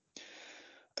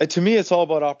 To me, it's all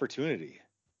about opportunity.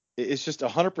 It's just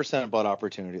 100% about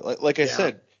opportunity. Like I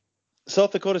said,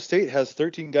 South Dakota State has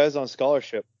 13 guys on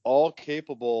scholarship, all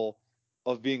capable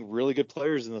of being really good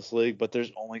players in this league, but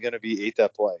there's only going to be 8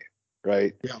 that play,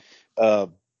 right? Yeah.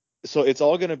 So it's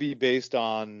all going to be based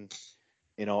on,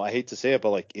 I hate to say it,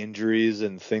 but like injuries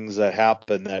and things that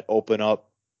happen that open up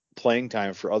playing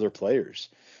time for other players.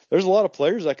 There's a lot of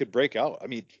players that could break out. I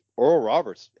mean, Oral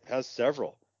Roberts has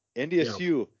several.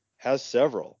 NDSU has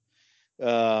several.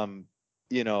 But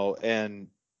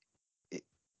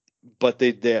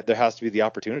there has to be the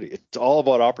opportunity. It's all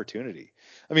about opportunity.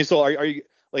 I mean, so are you,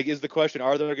 like, is the question,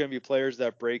 are there going to be players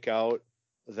that break out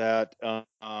that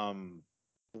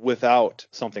without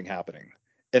something happening?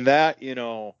 And that,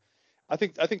 I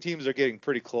think teams are getting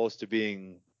pretty close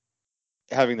to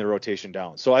having their rotation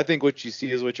down. So I think what you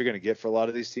see is what you're going to get for a lot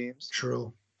of these teams.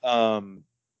 True.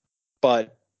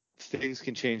 But things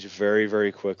can change very,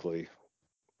 very quickly,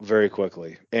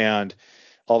 and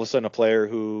all of a sudden a player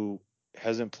who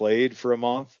hasn't played for a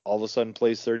month all of a sudden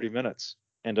plays 30 minutes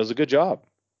and does a good job.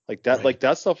 Like that, Like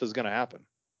that stuff is going to happen.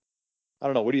 I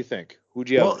don't know. What do you think? Who'd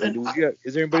you have?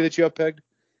 Is there anybody that you have pegged?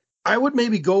 I would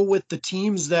maybe go with the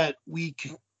teams that we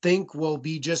think will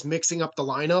be just mixing up the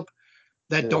lineup,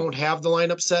 that don't have the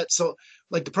lineup set. So,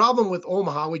 like, the problem with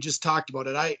Omaha, we just talked about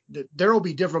it. There will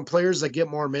be different players that get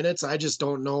more minutes. I just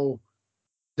don't know.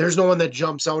 There's no one that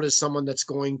jumps out as someone that's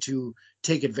going to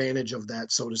take advantage of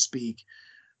that, so to speak.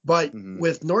 But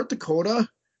with North Dakota,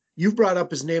 you've brought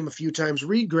up his name a few times.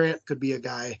 Reed Grant could be a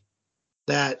guy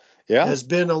that has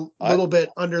been a little bit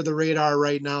under the radar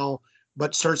right now,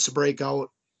 but starts to break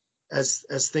out as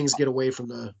things get away from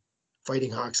the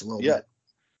Fighting Hawks a little bit.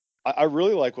 I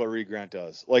really like what Reed Grant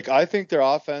does. Like, I think their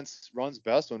offense runs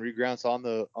best when Reed Grant's on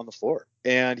the floor,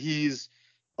 and he's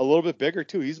a little bit bigger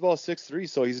too. He's about 6'3",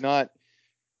 so he's not.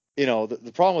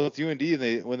 The problem with UND,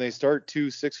 when they start 2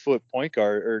 6-foot point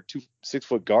guard or 2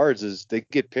 6-foot guards, is they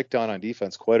get picked on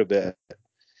defense quite a bit.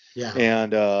 Yeah.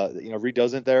 And Reed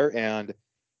doesn't there, and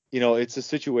it's a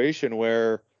situation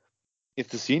where if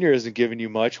the senior isn't giving you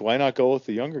much, why not go with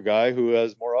the younger guy who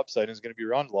has more upside and is going to be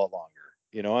around a lot longer?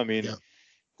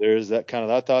 There's that kind of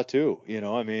that thought too.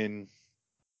 Then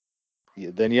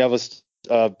you have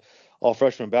a all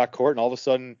freshman backcourt, and all of a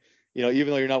sudden, even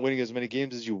though you're not winning as many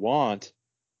games as you want,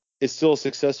 it's still a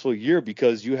successful year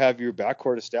because you have your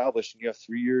backcourt established and you have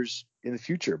 3 years in the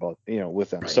future with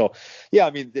them. Right. So,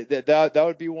 I mean, that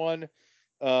would be one.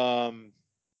 Oral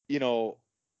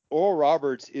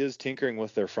Roberts is tinkering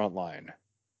with their front line.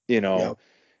 Whether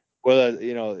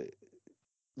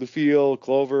Lufiel,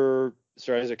 Clover,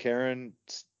 Isaac Heron,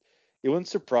 it wouldn't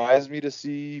surprise me to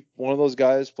see one of those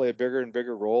guys play a bigger and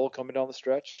bigger role coming down the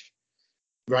stretch.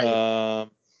 Right. I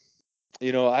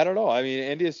don't know. I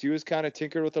mean, NDSU has kind of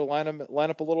tinkered with their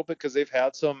lineup a little bit because they've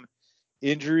had some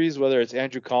injuries, whether it's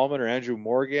Andrew Coleman or Andrew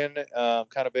Morgan, kind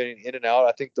of been in and out.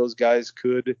 I think those guys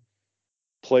could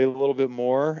play a little bit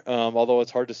more, although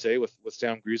it's hard to say with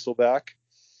Sam Greasel back.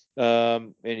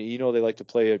 And they like to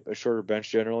play a shorter bench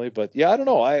generally. But yeah, I don't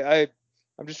know. I'm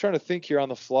just trying to think here on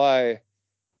the fly.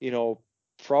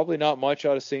 Probably not much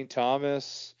out of St.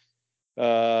 Thomas.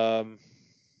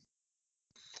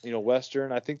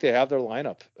 Western. I think they have their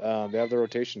lineup. They have their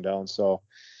rotation down. So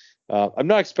I'm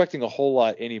not expecting a whole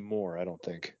lot anymore, I don't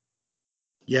think.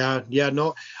 Yeah,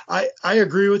 no, I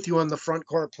agree with you on the front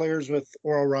court players with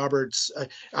Oral Roberts.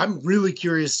 I'm really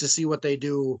curious to see what they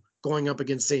do going up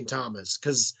against St. Thomas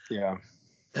because, yeah.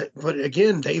 But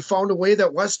again, they found a way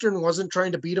that Western wasn't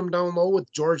trying to beat them down low with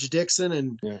George Dixon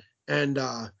and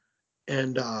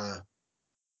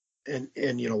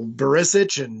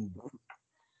Barisic and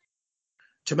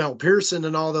Tamel Pearson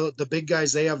and all the big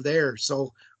guys they have there.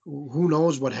 So who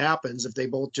knows what happens if they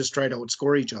both just try to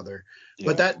outscore each other.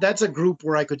 Yeah. But that's a group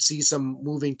where I could see some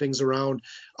moving things around.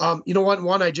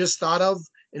 One I just thought of,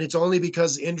 and it's only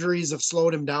because injuries have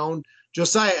slowed him down.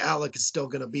 Josiah Allick is still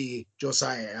going to be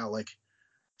Josiah Allick.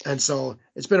 And so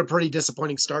it's been a pretty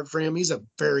disappointing start for him. He's a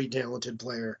very talented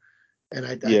player, and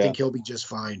I think he'll be just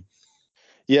fine.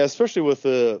 Yeah, especially with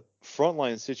the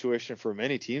frontline situation for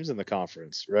many teams in the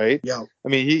conference, right? Yeah. I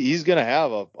mean, he's going to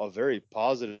have a very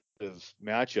positive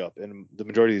matchup in the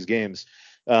majority of these games.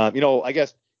 I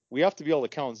guess we have to be able to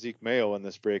count Zeke Mayo in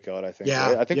this breakout. I think.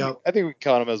 Yeah. Right? I think we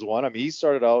count him as one. I mean, he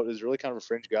started out as really kind of a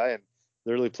fringe guy and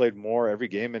literally played more every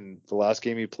game. And the last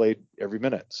game he played every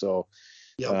minute. So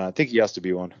I think he has to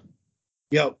be one.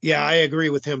 Yeah, I agree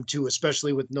with him too,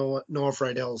 especially with Noah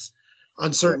Friedell's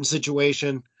uncertain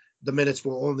situation. The minutes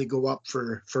will only go up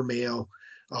for Mayo.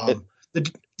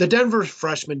 The Denver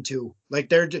freshmen too.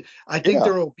 Like I think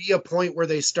there will be a point where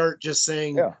they start just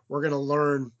saying we're going to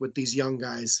learn with these young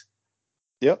guys.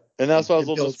 Yep, and that's why I was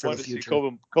a little disappointed to see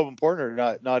Coben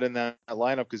Portner not in that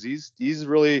lineup because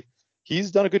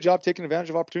he's done a good job taking advantage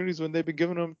of opportunities when they've been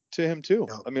giving them to him too.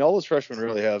 Yeah. I mean, all those freshmen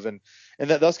really have, and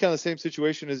that's kind of the same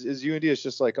situation as UND. It's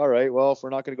just like, all right, well, if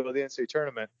we're not going to go to the NCAA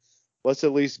tournament, let's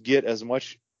at least get as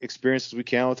much experience as we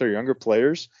can with our younger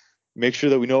players, make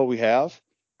sure that we know what we have,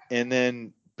 and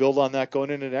then build on that going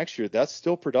into next year. That's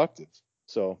still productive.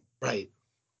 So right.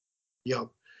 Yep.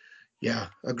 Yeah,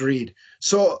 agreed.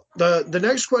 So the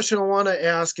next question I want to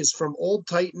ask is from Old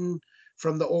Titan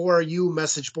from the ORU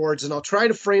message boards, and I'll try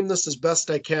to frame this as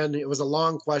best I can. It was a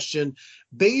long question,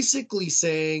 basically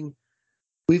saying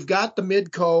we've got the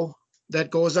Midco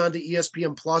that goes on to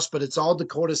ESPN Plus, but it's all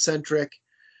Dakota centric.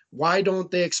 Why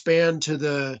don't they expand to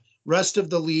the rest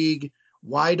of the league?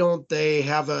 Why don't they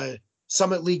have a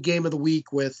Summit League game of the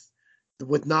week with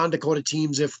non-Dakota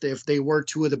teams if they were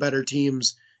two of the better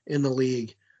teams in the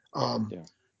league? I'll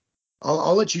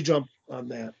let you jump on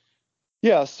that.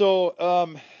 Yeah. So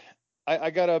I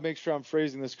gotta make sure I'm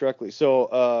phrasing this correctly.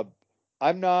 So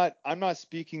I'm not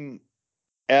speaking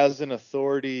as an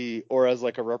authority or as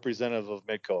like a representative of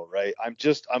Midco, right? I'm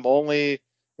only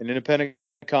an independent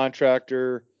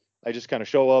contractor. I just kind of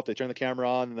show up, they turn the camera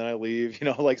on, and then I leave.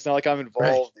 It's not like I'm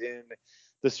involved in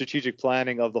the strategic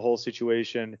planning of the whole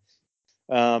situation.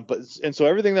 So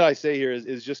everything that I say here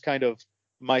is just kind of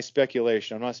my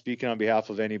speculation. I'm not speaking on behalf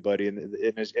of anybody, and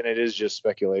it is just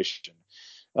speculation.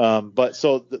 But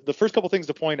so the first couple things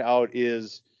to point out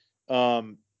is,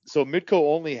 so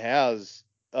Midco only has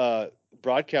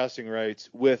broadcasting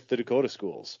rights with the Dakota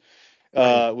schools,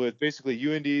 with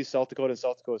basically UND, South Dakota, and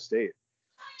South Dakota State.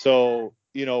 So,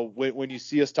 when you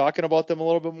see us talking about them a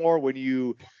little bit more, when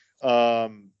you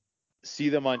see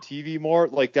them on TV more,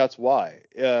 like that's why.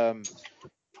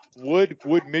 Would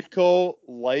Midco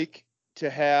like to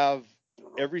have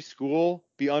every school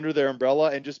be under their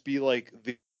umbrella and just be like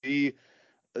the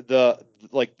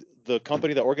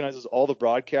company that organizes all the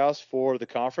broadcasts for the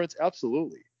conference?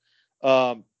 Absolutely.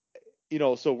 So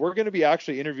we're going to be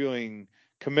actually interviewing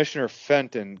Commissioner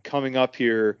Fenton coming up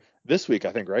here this week,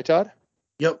 I think, right, Todd?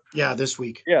 Yep. Yeah, this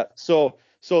week. Yeah. So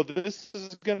this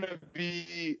is going to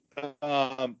be,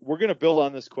 we're going to build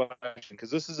on this question because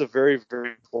this is a very,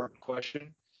 very important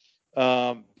question.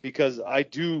 Because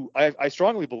I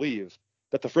strongly believe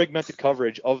that the fragmented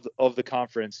coverage of the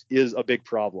conference is a big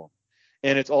problem,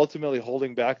 and it's ultimately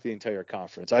holding back the entire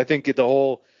conference. I think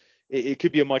it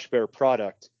could be a much better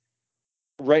product.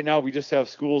 Right now, we just have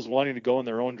schools wanting to go in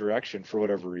their own direction for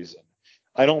whatever reason.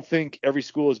 I don't think every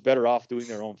school is better off doing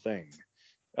their own thing.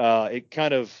 It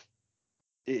kind of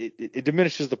it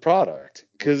diminishes the product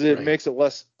because it makes it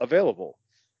less available.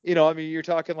 You're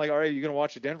talking like, all right, you're going to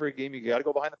watch a Denver game, you got to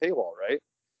go behind the paywall, right?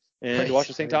 And to watch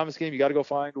the St. Thomas game, you got to go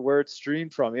find where it's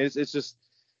streamed from.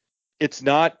 It's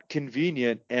not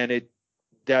convenient, and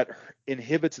that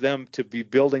inhibits them to be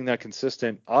building that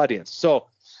consistent audience. So,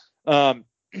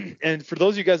 and for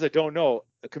those of you guys that don't know,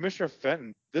 Commissioner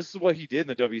Fenton, this is what he did in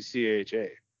the WCAHA.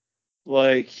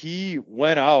 Like, he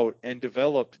went out and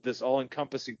developed this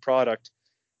all-encompassing product,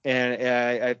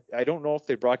 and I don't know if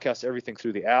they broadcast everything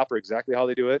through the app or exactly how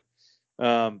they do it,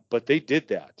 but they did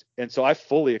that, and so I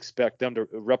fully expect them to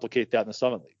replicate that in the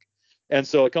Summit League. And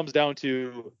so it comes down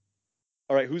to,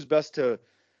 all right, who's best to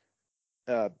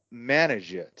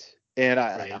manage it? And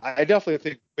I definitely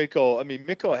think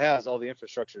Midco has all the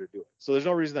infrastructure to do it, so there's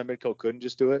no reason that Midco couldn't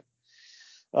just do it.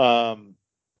 But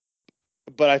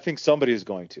I think somebody is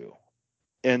going to.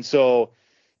 And so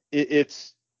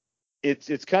it's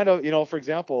kind of, for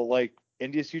example, like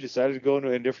NDSU decided to go in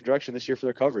a different direction this year for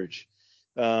their coverage.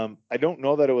 I don't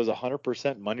know that it was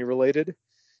 100% money related,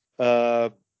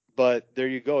 but there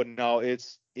you go. Now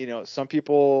it's, some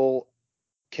people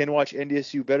can watch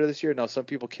NDSU better this year. Now some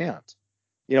people can't,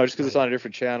 just because it's on a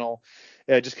different channel.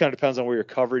 It just kind of depends on where your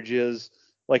coverage is.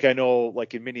 Like, I know,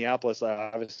 like in Minneapolis,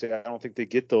 obviously I don't think they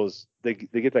get those. They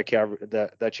get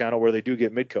that channel where they do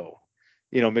get Midco.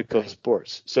 Midco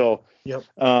Sports. So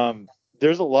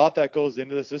there's a lot that goes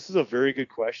into this. This is a very good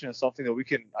question. It's something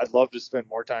that I'd love to spend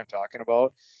more time talking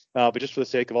about. But just for the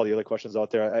sake of all the other questions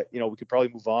out there, we could probably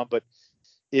move on. But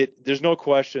there's no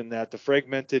question that the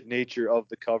fragmented nature of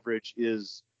the coverage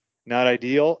is not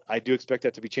ideal. I do expect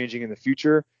that to be changing in the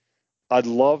future. I'd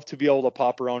love to be able to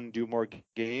pop around and do more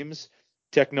games.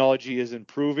 Technology is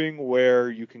improving where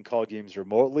you can call games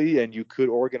remotely, and you could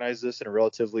organize this in a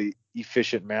relatively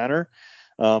efficient manner.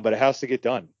 But it has to get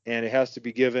done, and it has to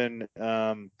be given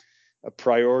a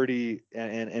priority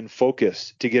and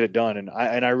focus to get it done. And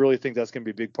I really think that's going to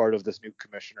be a big part of this new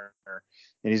commissioner,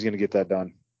 and he's going to get that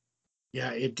done.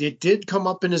 Yeah, it did come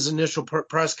up in his initial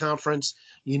press conference.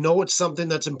 It's something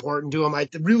that's important to him. I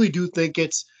really do think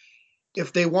it's,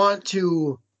 if they want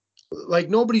to, like,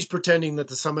 nobody's pretending that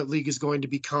the Summit League is going to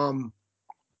become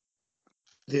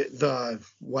the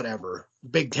whatever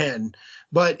Big Ten,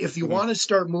 but if you want to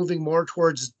start moving more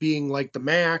towards being like the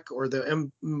MAC or the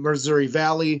Missouri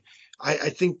Valley, I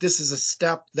think this is a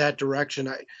step that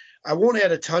direction. I won't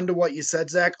add a ton to what you said,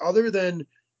 Zach, other than,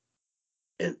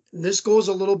 and this goes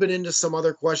a little bit into some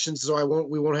other questions, so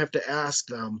we won't have to ask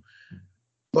them,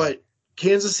 but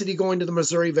Kansas City going to the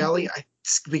Missouri Valley,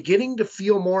 it's beginning to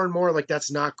feel more and more like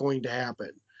that's not going to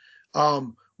happen.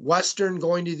 Western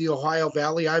going to the Ohio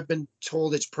Valley, I've been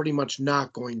told it's pretty much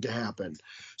not going to happen.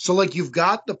 So, like, you've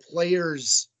got the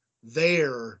players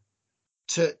there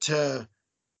to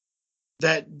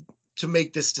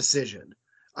make this decision.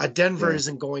 Denver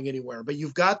isn't going anywhere, but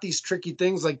you've got these tricky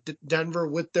things like Denver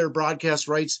with their broadcast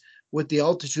rights with the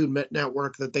Altitude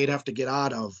Network that they'd have to get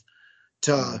out of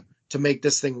to make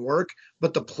this thing work.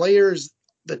 But the players,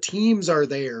 the teams are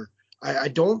there. I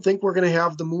don't think we're going to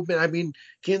have the movement. I mean,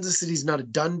 Kansas City's not a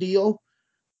done deal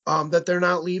that they're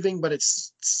not leaving, but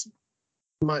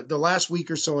the last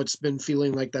week or so, it's been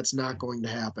feeling like that's not going to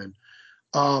happen.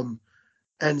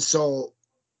 And so,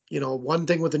 one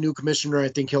thing with the new commissioner, I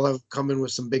think he'll have come in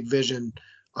with some big vision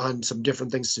on some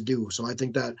different things to do. So I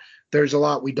think that there's a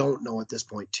lot we don't know at this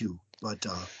point too. But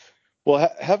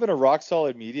having a rock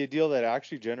solid media deal that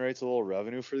actually generates a little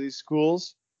revenue for these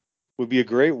schools would be a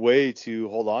great way to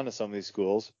hold on to some of these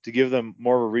schools, to give them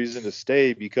more of a reason to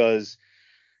stay, because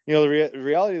the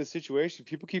reality of the situation,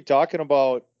 people keep talking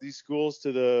about these schools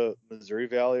to the Missouri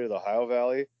Valley or the Ohio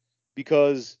Valley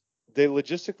because they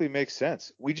logistically make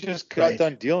sense. We just got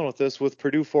done dealing with this with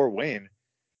Purdue Fort Wayne,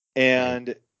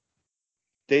 and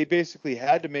they basically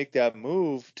had to make that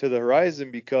move to the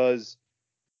Horizon because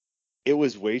it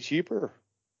was way cheaper.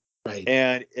 Right.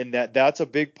 And that's a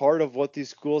big part of what these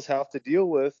schools have to deal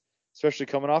with, especially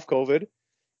coming off COVID.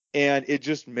 And it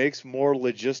just makes more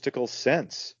logistical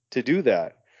sense to do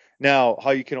that. Now,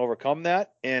 how you can overcome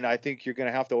that, and I think you're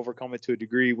going to have to overcome it to a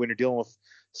degree when you're dealing with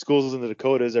schools in the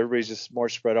Dakotas. Everybody's just more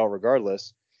spread out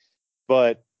regardless,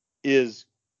 but is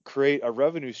create a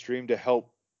revenue stream to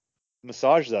help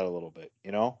massage that a little bit,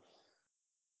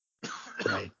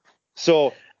 Right.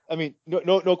 So, I mean,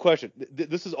 no question.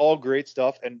 This is all great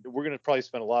stuff, and we're going to probably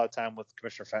spend a lot of time with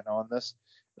Commissioner Fenton on this.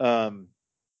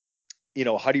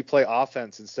 How do you play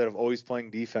offense instead of always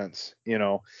playing defense? And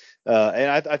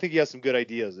I think he has some good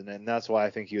ideas, and that's why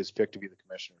I think he was picked to be the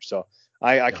commissioner. So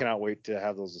I cannot wait to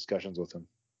have those discussions with him.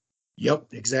 Yep,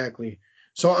 exactly.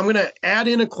 So I'm going to add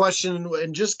in a question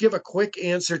and just give a quick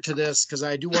answer to this, because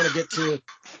I do want to get to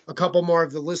a couple more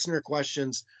of the listener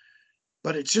questions,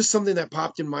 but it's just something that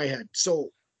popped in my head.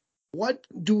 So what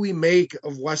do we make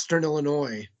of Western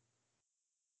Illinois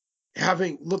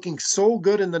looking so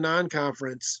good in the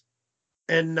non-conference,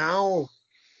 and now,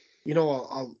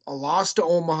 a loss to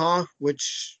Omaha,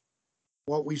 which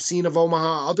what we've seen of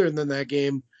Omaha other than that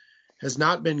game has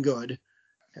not been good.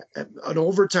 An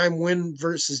overtime win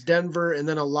versus Denver and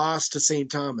then a loss to St.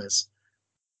 Thomas.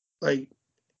 Like,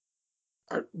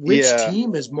 which Yeah,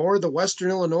 team is more the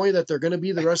Western Illinois that they're going to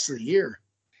be the rest of the year?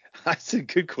 that's a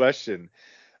good question.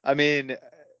 I mean,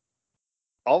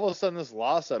 all of a sudden, this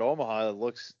loss at Omaha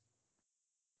looks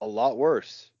a lot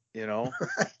worse,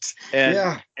 Right. and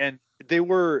Yeah. and they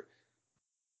were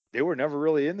never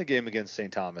really in the game against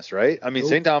St. Thomas, right? I mean, Nope.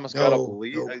 St. Thomas got up No.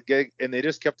 late, Nope. and they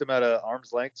just kept them at a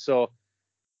arm's length. So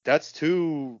that's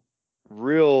two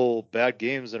real bad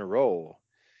games in a row.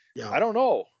 Yeah. I don't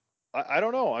know. I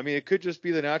don't know. I mean, it could just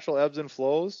be the natural ebbs and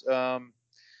flows.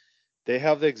 They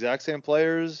have the exact same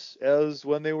players as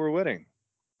when they were winning.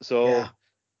 So Yeah.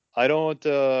 I don't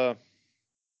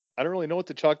really know what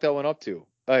to chalk that one up to.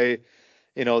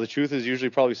 The truth is usually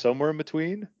probably somewhere in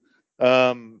between.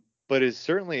 But it's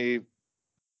certainly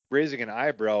raising an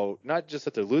eyebrow, not just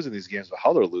that they're losing these games, but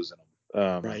how they're losing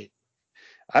them. Right.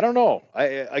 I don't know.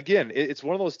 It's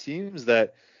one of those teams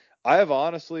that I have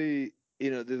honestly,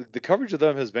 the coverage of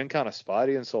them has been kind of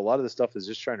spotty, and so a lot of the stuff is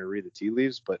just trying to read the tea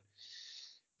leaves. But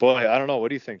boy, I don't know. What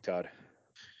do you think, Todd?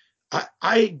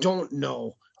 I don't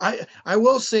know. I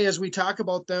will say, as we talk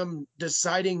about them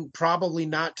deciding probably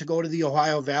not to go to the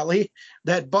Ohio Valley,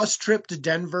 that bus trip to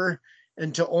Denver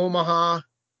and to Omaha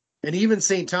and even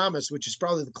St. Thomas, which is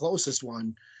probably the closest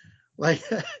one. Like,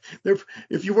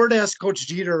 if you were to ask Coach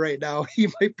Jeter right now, he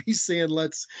might be saying,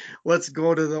 "Let's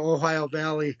go to the Ohio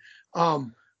Valley."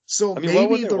 So I mean, why maybe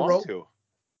wouldn't they the want road. to?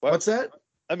 Why? What's that?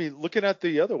 I mean, looking at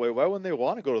the other way, why wouldn't they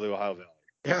want to go to the Ohio Valley?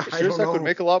 Yeah, It I sure as don't heck would know.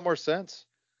 make a lot more sense.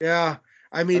 Yeah,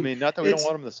 I I mean, mean, not that we don't it's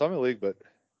want them in the Summit League, but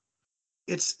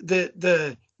it's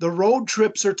the road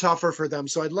trips are tougher for them.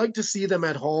 So I'd like to see them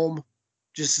at home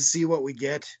just to see what we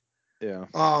get. yeah,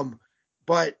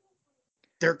 But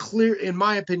they're clear, in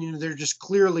my opinion, they're just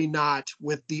clearly not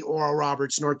with the Oral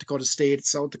Roberts, North Dakota State,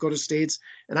 South Dakota States,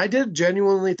 and I did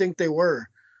genuinely think they were.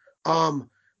 Um,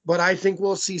 but I think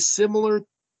we'll see similar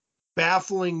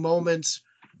baffling moments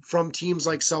from teams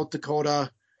like South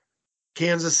Dakota,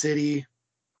 Kansas City.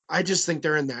 I just think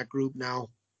they're in that group now.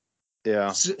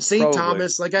 yeah, St. probably,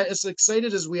 Thomas, like as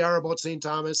excited as we are about St.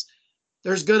 Thomas,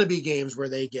 there's going to be games where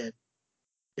they get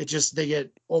yeah,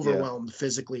 overwhelmed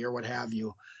physically or what have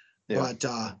you. yeah,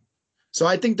 But so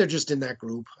I think they're just in that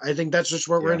group. I think that's just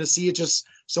what we're going yeah, to see. It just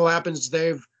so happens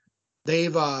they've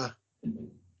been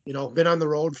on the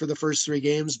road for the first three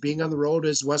games. Being on the road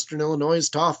as Western Illinois is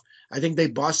tough. I think they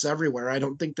bus everywhere. I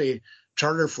don't think they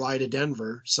charter fly to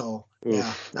Denver. So yeah,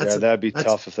 oof, yeah, that'd be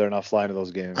tough if they're not flying to those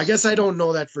I games. guess I don't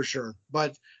know that for sure,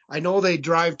 but I know they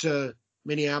drive to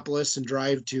Minneapolis and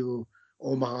drive to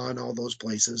Omaha and all those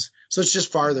places. So it's just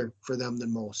Yeah, farther for them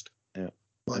than most. yeah,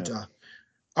 But yeah.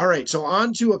 all right, so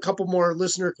on to a couple more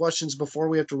listener questions before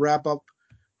we have to wrap up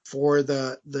for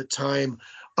the time.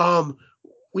 Um,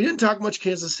 we didn't talk much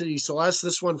Kansas City, so I'll ask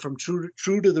this one from True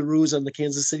to the Ruse on the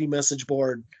Kansas City message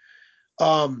board.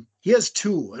 He has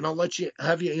two, and I'll let you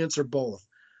have you answer both.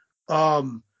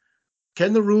 Um,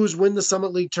 can the Roos win the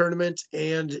Summit League tournament?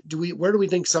 And where do we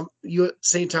think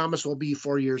St. Thomas will be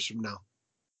 4 years from now?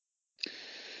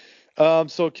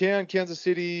 So can Kansas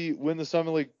City win the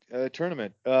Summit League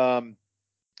tournament?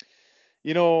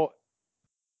 You know,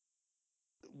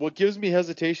 what gives me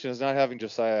hesitation is not having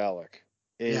Josiah Alec,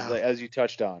 Yeah. as you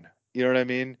touched on. You know what I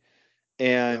mean?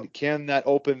 And Yep. can that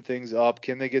open things up?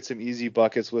 Can they get some easy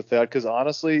buckets with that? Because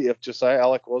honestly, if Josiah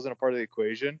Alec wasn't a part of the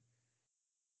equation,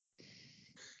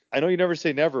 I know you never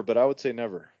say never, but I would say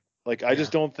never. Like, I Yeah.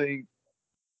 just don't think,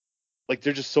 like,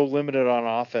 they're just so limited on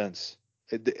offense.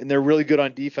 And they're really good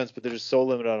on defense, but they're just so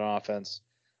limited on offense.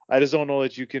 I just don't know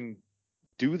that you can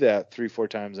do that 3-4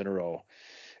 times in a row.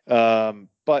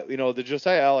 But the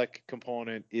Josiah Alec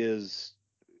component is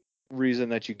reason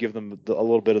that you give them a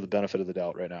little bit of the benefit of the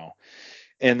doubt right now.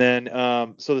 And then,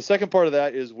 so the second part of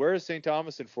that is, where is St.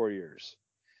 Thomas in 4 years?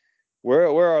 Where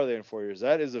are they in 4 years?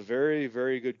 That is a very,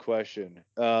 very good question.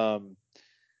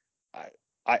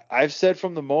 I've said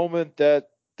from the moment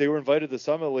that they were invited to the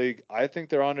Summit League, I think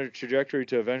they're on a trajectory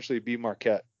to eventually be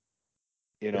Marquette.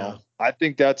 Yeah. I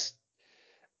think that's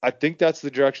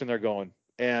the direction they're going.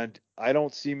 And I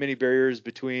don't see many barriers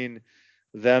between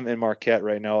them and Marquette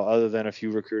right now, other than a few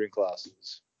recruiting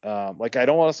classes. Like, I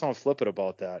don't want to sound flippant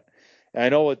about that. And I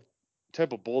know what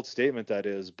type of bold statement that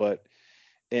is, but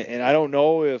and I don't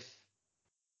know if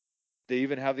they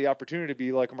even have the opportunity to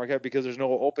be like a Marquette, because there's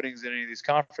no openings in any of these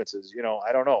conferences.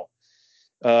 I don't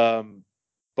know.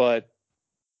 But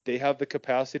they have the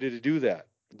capacity to do that.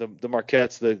 The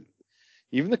Marquettes,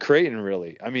 even the Creighton,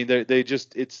 really. I mean, they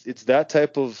just it's that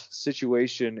type of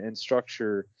situation and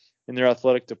structure in their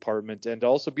athletic department, and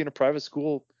also being a private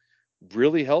school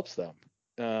really helps them,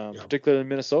 particularly in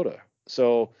Minnesota.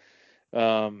 So,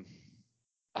 I've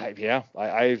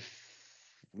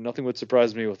nothing would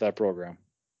surprise me with that program.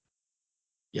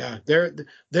 Yeah,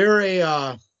 they're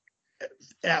a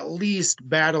at least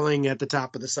battling at the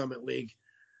top of the Summit League.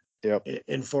 Yep.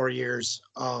 In 4 years.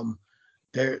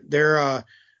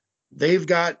 They've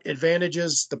got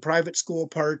advantages. The private school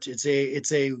part, it's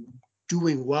a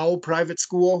doing well private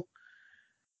school,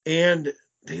 and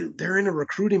they're in a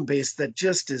recruiting base that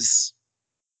just is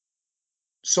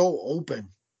so open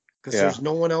because there's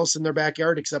no one else in their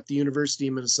backyard except the University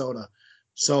of Minnesota.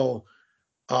 So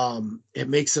it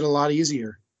makes it a lot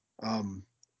easier. I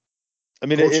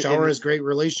mean, Coach Tower has great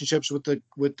relationships with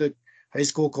the high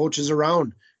school coaches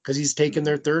around because he's taken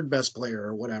their third best player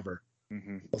or whatever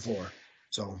before.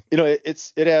 So it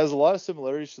has a lot of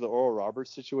similarities to the Oral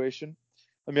Roberts situation.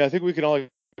 I mean, I think we can all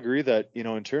agree that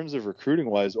in terms of recruiting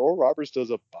wise, Oral Roberts does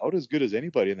about as good as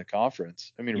anybody in the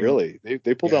conference. I mean, really,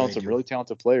 they pull down some really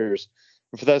talented players.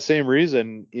 And for that same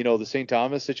reason, the St.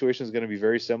 Thomas situation is going to be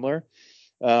very similar,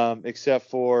 except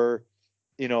for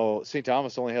St.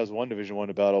 Thomas only has one Division I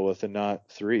to battle with and not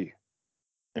three.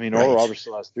 I mean, Oral Roberts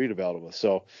still has three to battle with.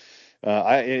 So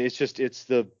it's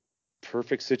the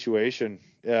perfect situation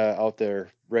out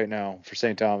there right now for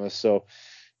St. Thomas. So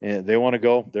they want to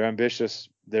go. They're ambitious.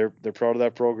 They're proud of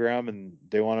that program, and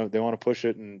they want to push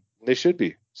it, and they should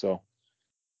be. So.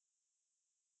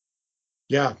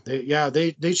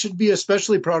 They should be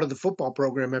especially proud of the football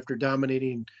program after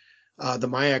dominating the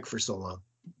MIAC for so long.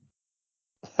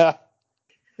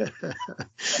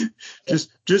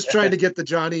 just trying to get the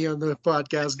Johnny on the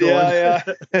podcast going. Yeah.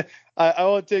 I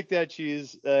won't take that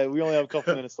cheese. We only have a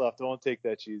couple minutes left. I won't take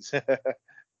that cheese.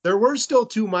 There were still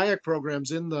 2 MIAC programs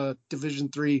in the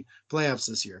Division III playoffs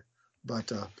this year,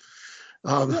 but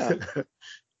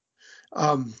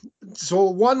so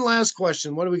one last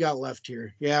question. What do we got left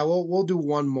here? Yeah, we'll do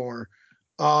one more.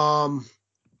 I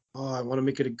want to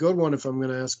make it a good one if I'm going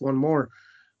to ask one more.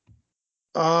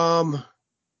 Oh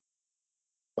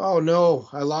no,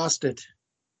 I lost it.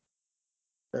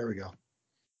 There we go.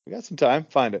 We got some time.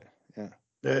 Find it. Yeah.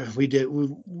 We did.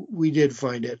 We did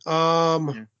find it.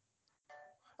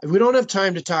 We don't have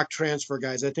time to talk transfer,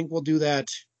 guys. I think we'll do that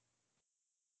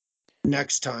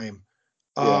next time.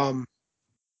 Yeah.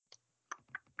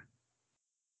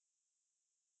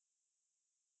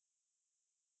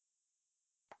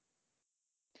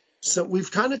 So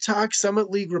we've kind of talked Summit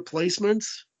League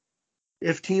replacements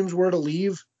if teams were to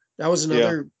leave. That was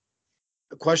another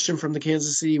question from the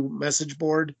Kansas City message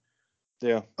board.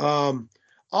 Yeah.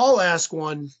 I'll ask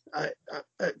one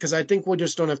because I think we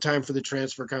just don't have time for the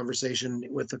transfer conversation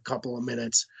with a couple of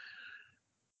minutes.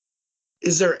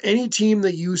 Is there any team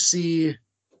that you see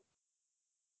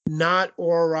not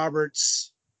Oral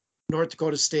Roberts, North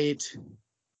Dakota State,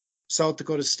 South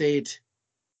Dakota State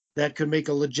that could make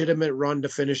a legitimate run to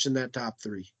finish in that top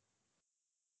 3?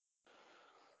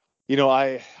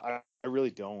 I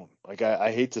really don't. Like,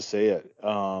 I hate to say it.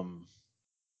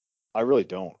 I really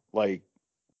don't. Like,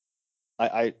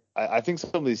 I think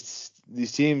some of these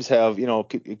teams have,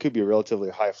 it could be a relatively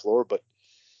high floor, but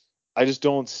I just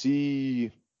don't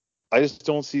see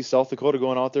South Dakota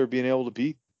going out there being able to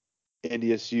beat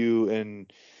NDSU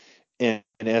and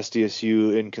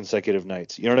SDSU in consecutive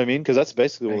nights. You know what I mean? Because that's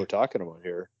basically what we're talking about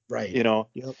here. Right. Yep.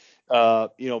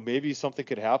 Maybe something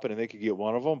could happen and they could get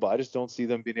one of them, but I just don't see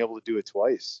them being able to do it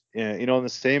twice. And and the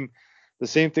same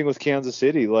thing with Kansas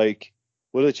City. Like,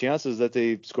 what are the chances that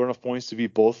they score enough points to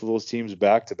beat both of those teams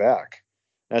back to back?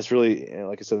 That's really,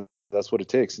 like I said, that's what it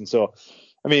takes. And so,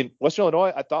 I mean, Western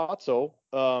Illinois, I thought so.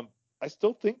 I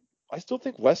still think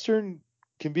Western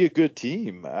can be a good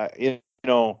team.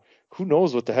 Who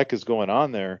knows what the heck is going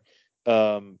on there?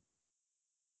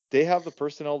 They have the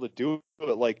personnel to do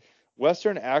it. Like,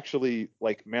 Western actually,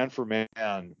 like, man for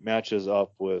man matches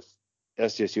up with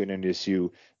SDSU and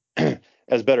NDSU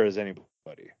as better as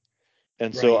anybody.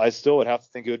 And so I still would have to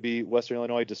think it would be Western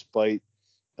Illinois, despite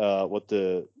what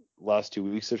the last 2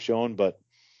 weeks have shown. But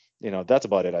that's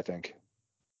about it, I think.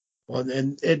 Well,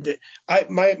 and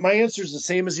my answer is the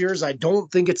same as yours. I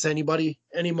don't think it's anybody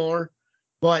anymore.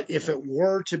 But if it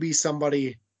were to be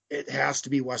somebody, it has to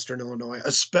be Western Illinois,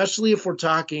 especially if we're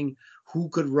talking who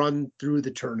could run through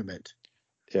the tournament.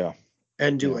 Yeah.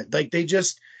 And do it. Like, they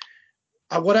just.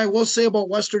 What I will say about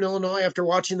Western Illinois after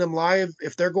watching them live,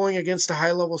 if they're going against a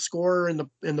high-level scorer in the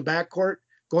backcourt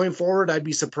going forward, I'd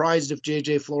be surprised if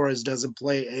JJ Flores doesn't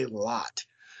play a lot.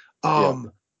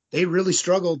 They really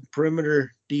struggled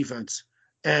perimeter defense,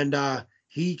 and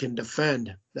he can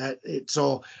defend that.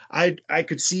 So I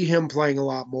could see him playing a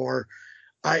lot more.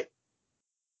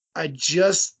 I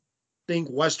just think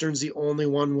Western's the only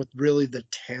one with really the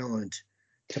talent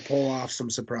to pull off some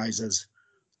surprises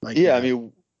like Yeah, that. I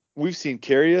mean, we've seen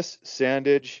Carius,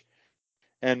 Sandage,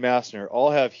 and Massner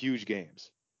all have huge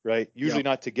games, right? Usually Yep.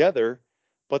 not together,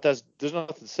 but there's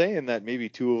nothing saying that maybe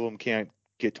two of them can't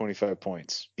get 25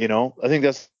 points. I think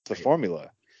that's the Right.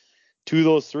 formula. Two of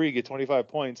those three get 25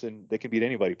 points, and they can beat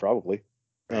anybody probably.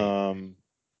 Right.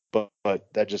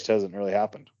 But that just hasn't really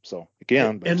happened. So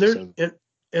again, but And just there hasn't.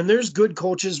 and there's good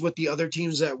coaches with the other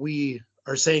teams that we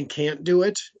are saying can't do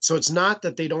it. So it's not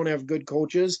that they don't have good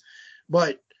coaches,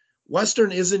 but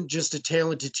Western isn't just a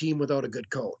talented team without a good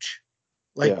coach.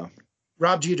 Like Yeah,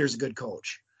 Rob Jeter's a good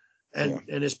coach yeah,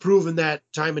 and has proven that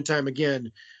time and time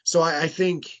again. So I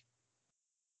think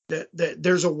that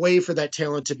there's a way for that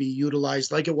talent to be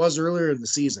utilized like it was earlier in the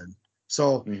season.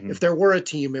 So hmm if there were a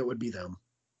team, it would be them.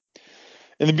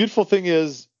 And the beautiful thing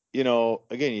is,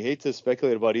 again, you hate to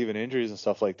speculate about even injuries and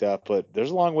stuff like that, but there's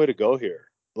a long way to go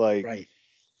here. Like Right.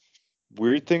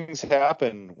 weird things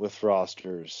happen with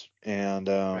rosters, and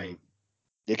Right.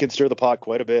 it can stir the pot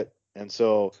quite a bit. And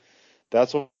so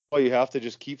that's why you have to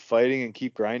just keep fighting and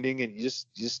keep grinding, and you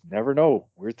just never know.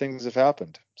 Weird things have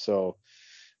happened. So,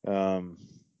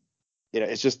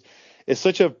 it's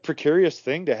such a precarious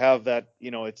thing to have that.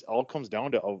 It all comes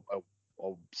down to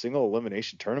a single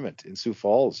elimination tournament in Sioux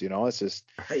Falls. It's just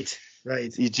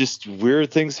Right.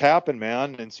 weird things happen,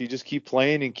 man. And so you just keep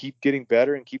playing and keep getting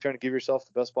better and keep trying to give yourself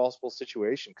the best possible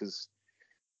situation because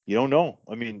you don't know.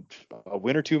 I mean, a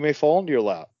win or two may fall into your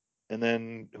lap, and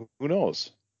then who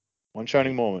knows? One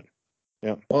shining moment.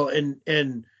 Yeah. Well,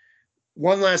 and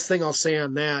one last thing I'll say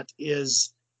on that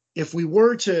is if we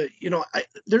were to,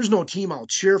 there's no team I'll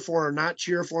cheer for or not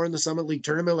cheer for in the Summit League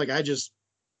tournament. Like I just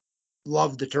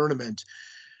love the tournament.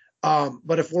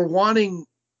 But if we're wanting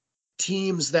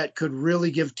teams that could really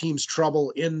give teams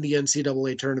trouble in the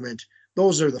NCAA tournament,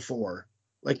 those are the four.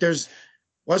 Like there's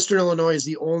Western Illinois is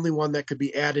the only one that could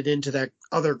be added into that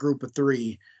other group of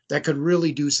three that could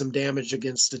really do some damage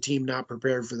against a team not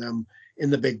prepared for them in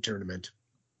the big tournament.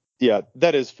 Yeah,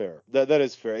 that is fair. That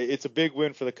is fair. It's a big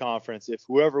win for the conference if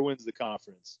whoever wins the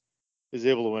conference is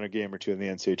able to win a game or two in the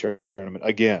NCAA tournament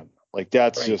again. Like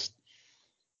that's Right. just,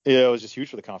 it was just huge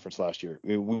for the conference last year.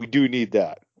 We do need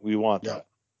that. We want that.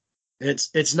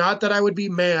 It's not that I would be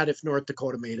mad if North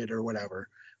Dakota made it or whatever,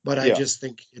 but I just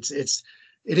think it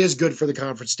is good for the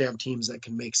conference to have teams that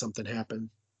can make something happen.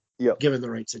 Yep. Given the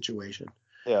right situation.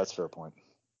 Yeah, that's a fair point.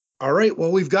 All right.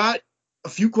 Well, we've got a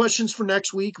few questions for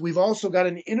next week. We've also got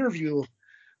an interview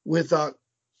with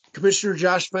Commissioner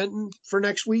Josh Fenton for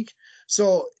next week.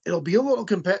 So it'll be a little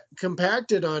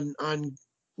compacted on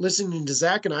listening to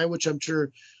Zach and I, which I'm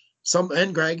sure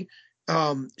and Greg,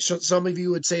 some of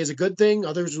you would say is a good thing.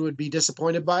 Others would be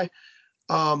disappointed by.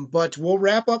 But we'll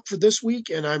wrap up for this week,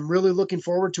 and I'm really looking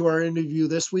forward to our interview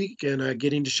this week and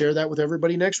getting to share that with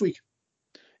everybody next week.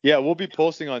 Yeah, we'll be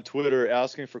posting on Twitter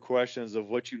asking for questions of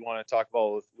what you want to talk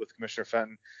about with Commissioner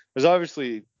Fenton. There's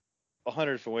obviously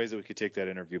 100 different ways that we could take that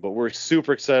interview, but we're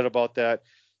super excited about that.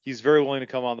 He's very willing to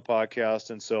come on the podcast,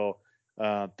 and so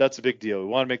that's a big deal. We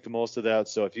want to make the most of that.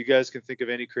 So if you guys can think of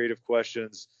any creative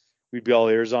questions, we'd be all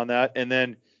ears on that. And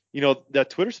then, that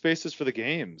Twitter Spaces for the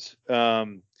games.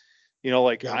 I'm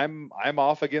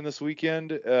off again this weekend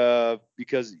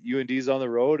because UND's on the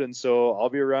road, and so I'll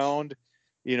be around.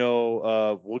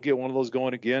 We'll get one of those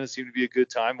going again. It seemed to be a good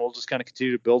time. We'll just kind of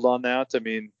continue to build on that. I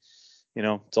mean,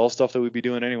 it's all stuff that we'd be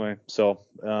doing anyway. So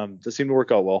this seemed to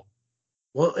work out well.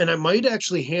 Well, and I might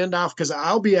actually hand off because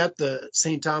I'll be at the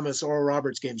St. Thomas Oral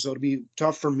Roberts game, so it'll be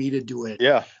tough for me to do it.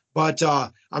 Yeah. But I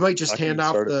might just hand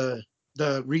off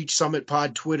the Reach Summit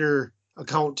Pod Twitter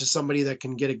account to somebody that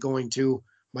can get it going too.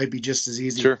 Might be just as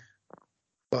easy. Sure.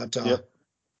 But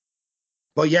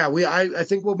But yeah, I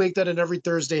think we'll make that an every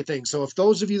Thursday thing. So if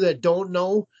those of you that don't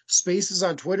know, Spaces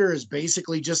on Twitter is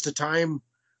basically just a time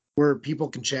where people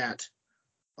can chat.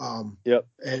 Yep.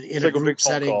 And in a group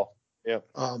setting. Call. Yep.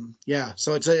 Yeah.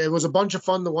 So it was a bunch of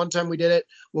fun the one time we did it.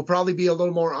 We'll probably be a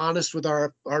little more honest with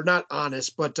or not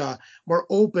honest, but more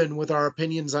open with our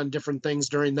opinions on different things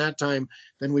during that time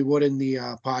than we would in the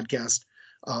podcast.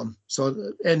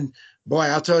 And boy,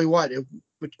 I'll tell you what, it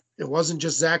wasn't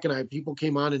just Zach and I. People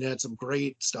came on and had some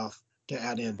great stuff to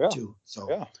add in too. So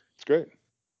yeah, it's great.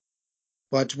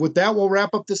 But with that, we'll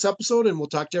wrap up this episode and we'll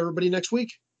talk to everybody next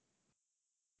week.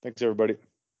 Thanks, everybody.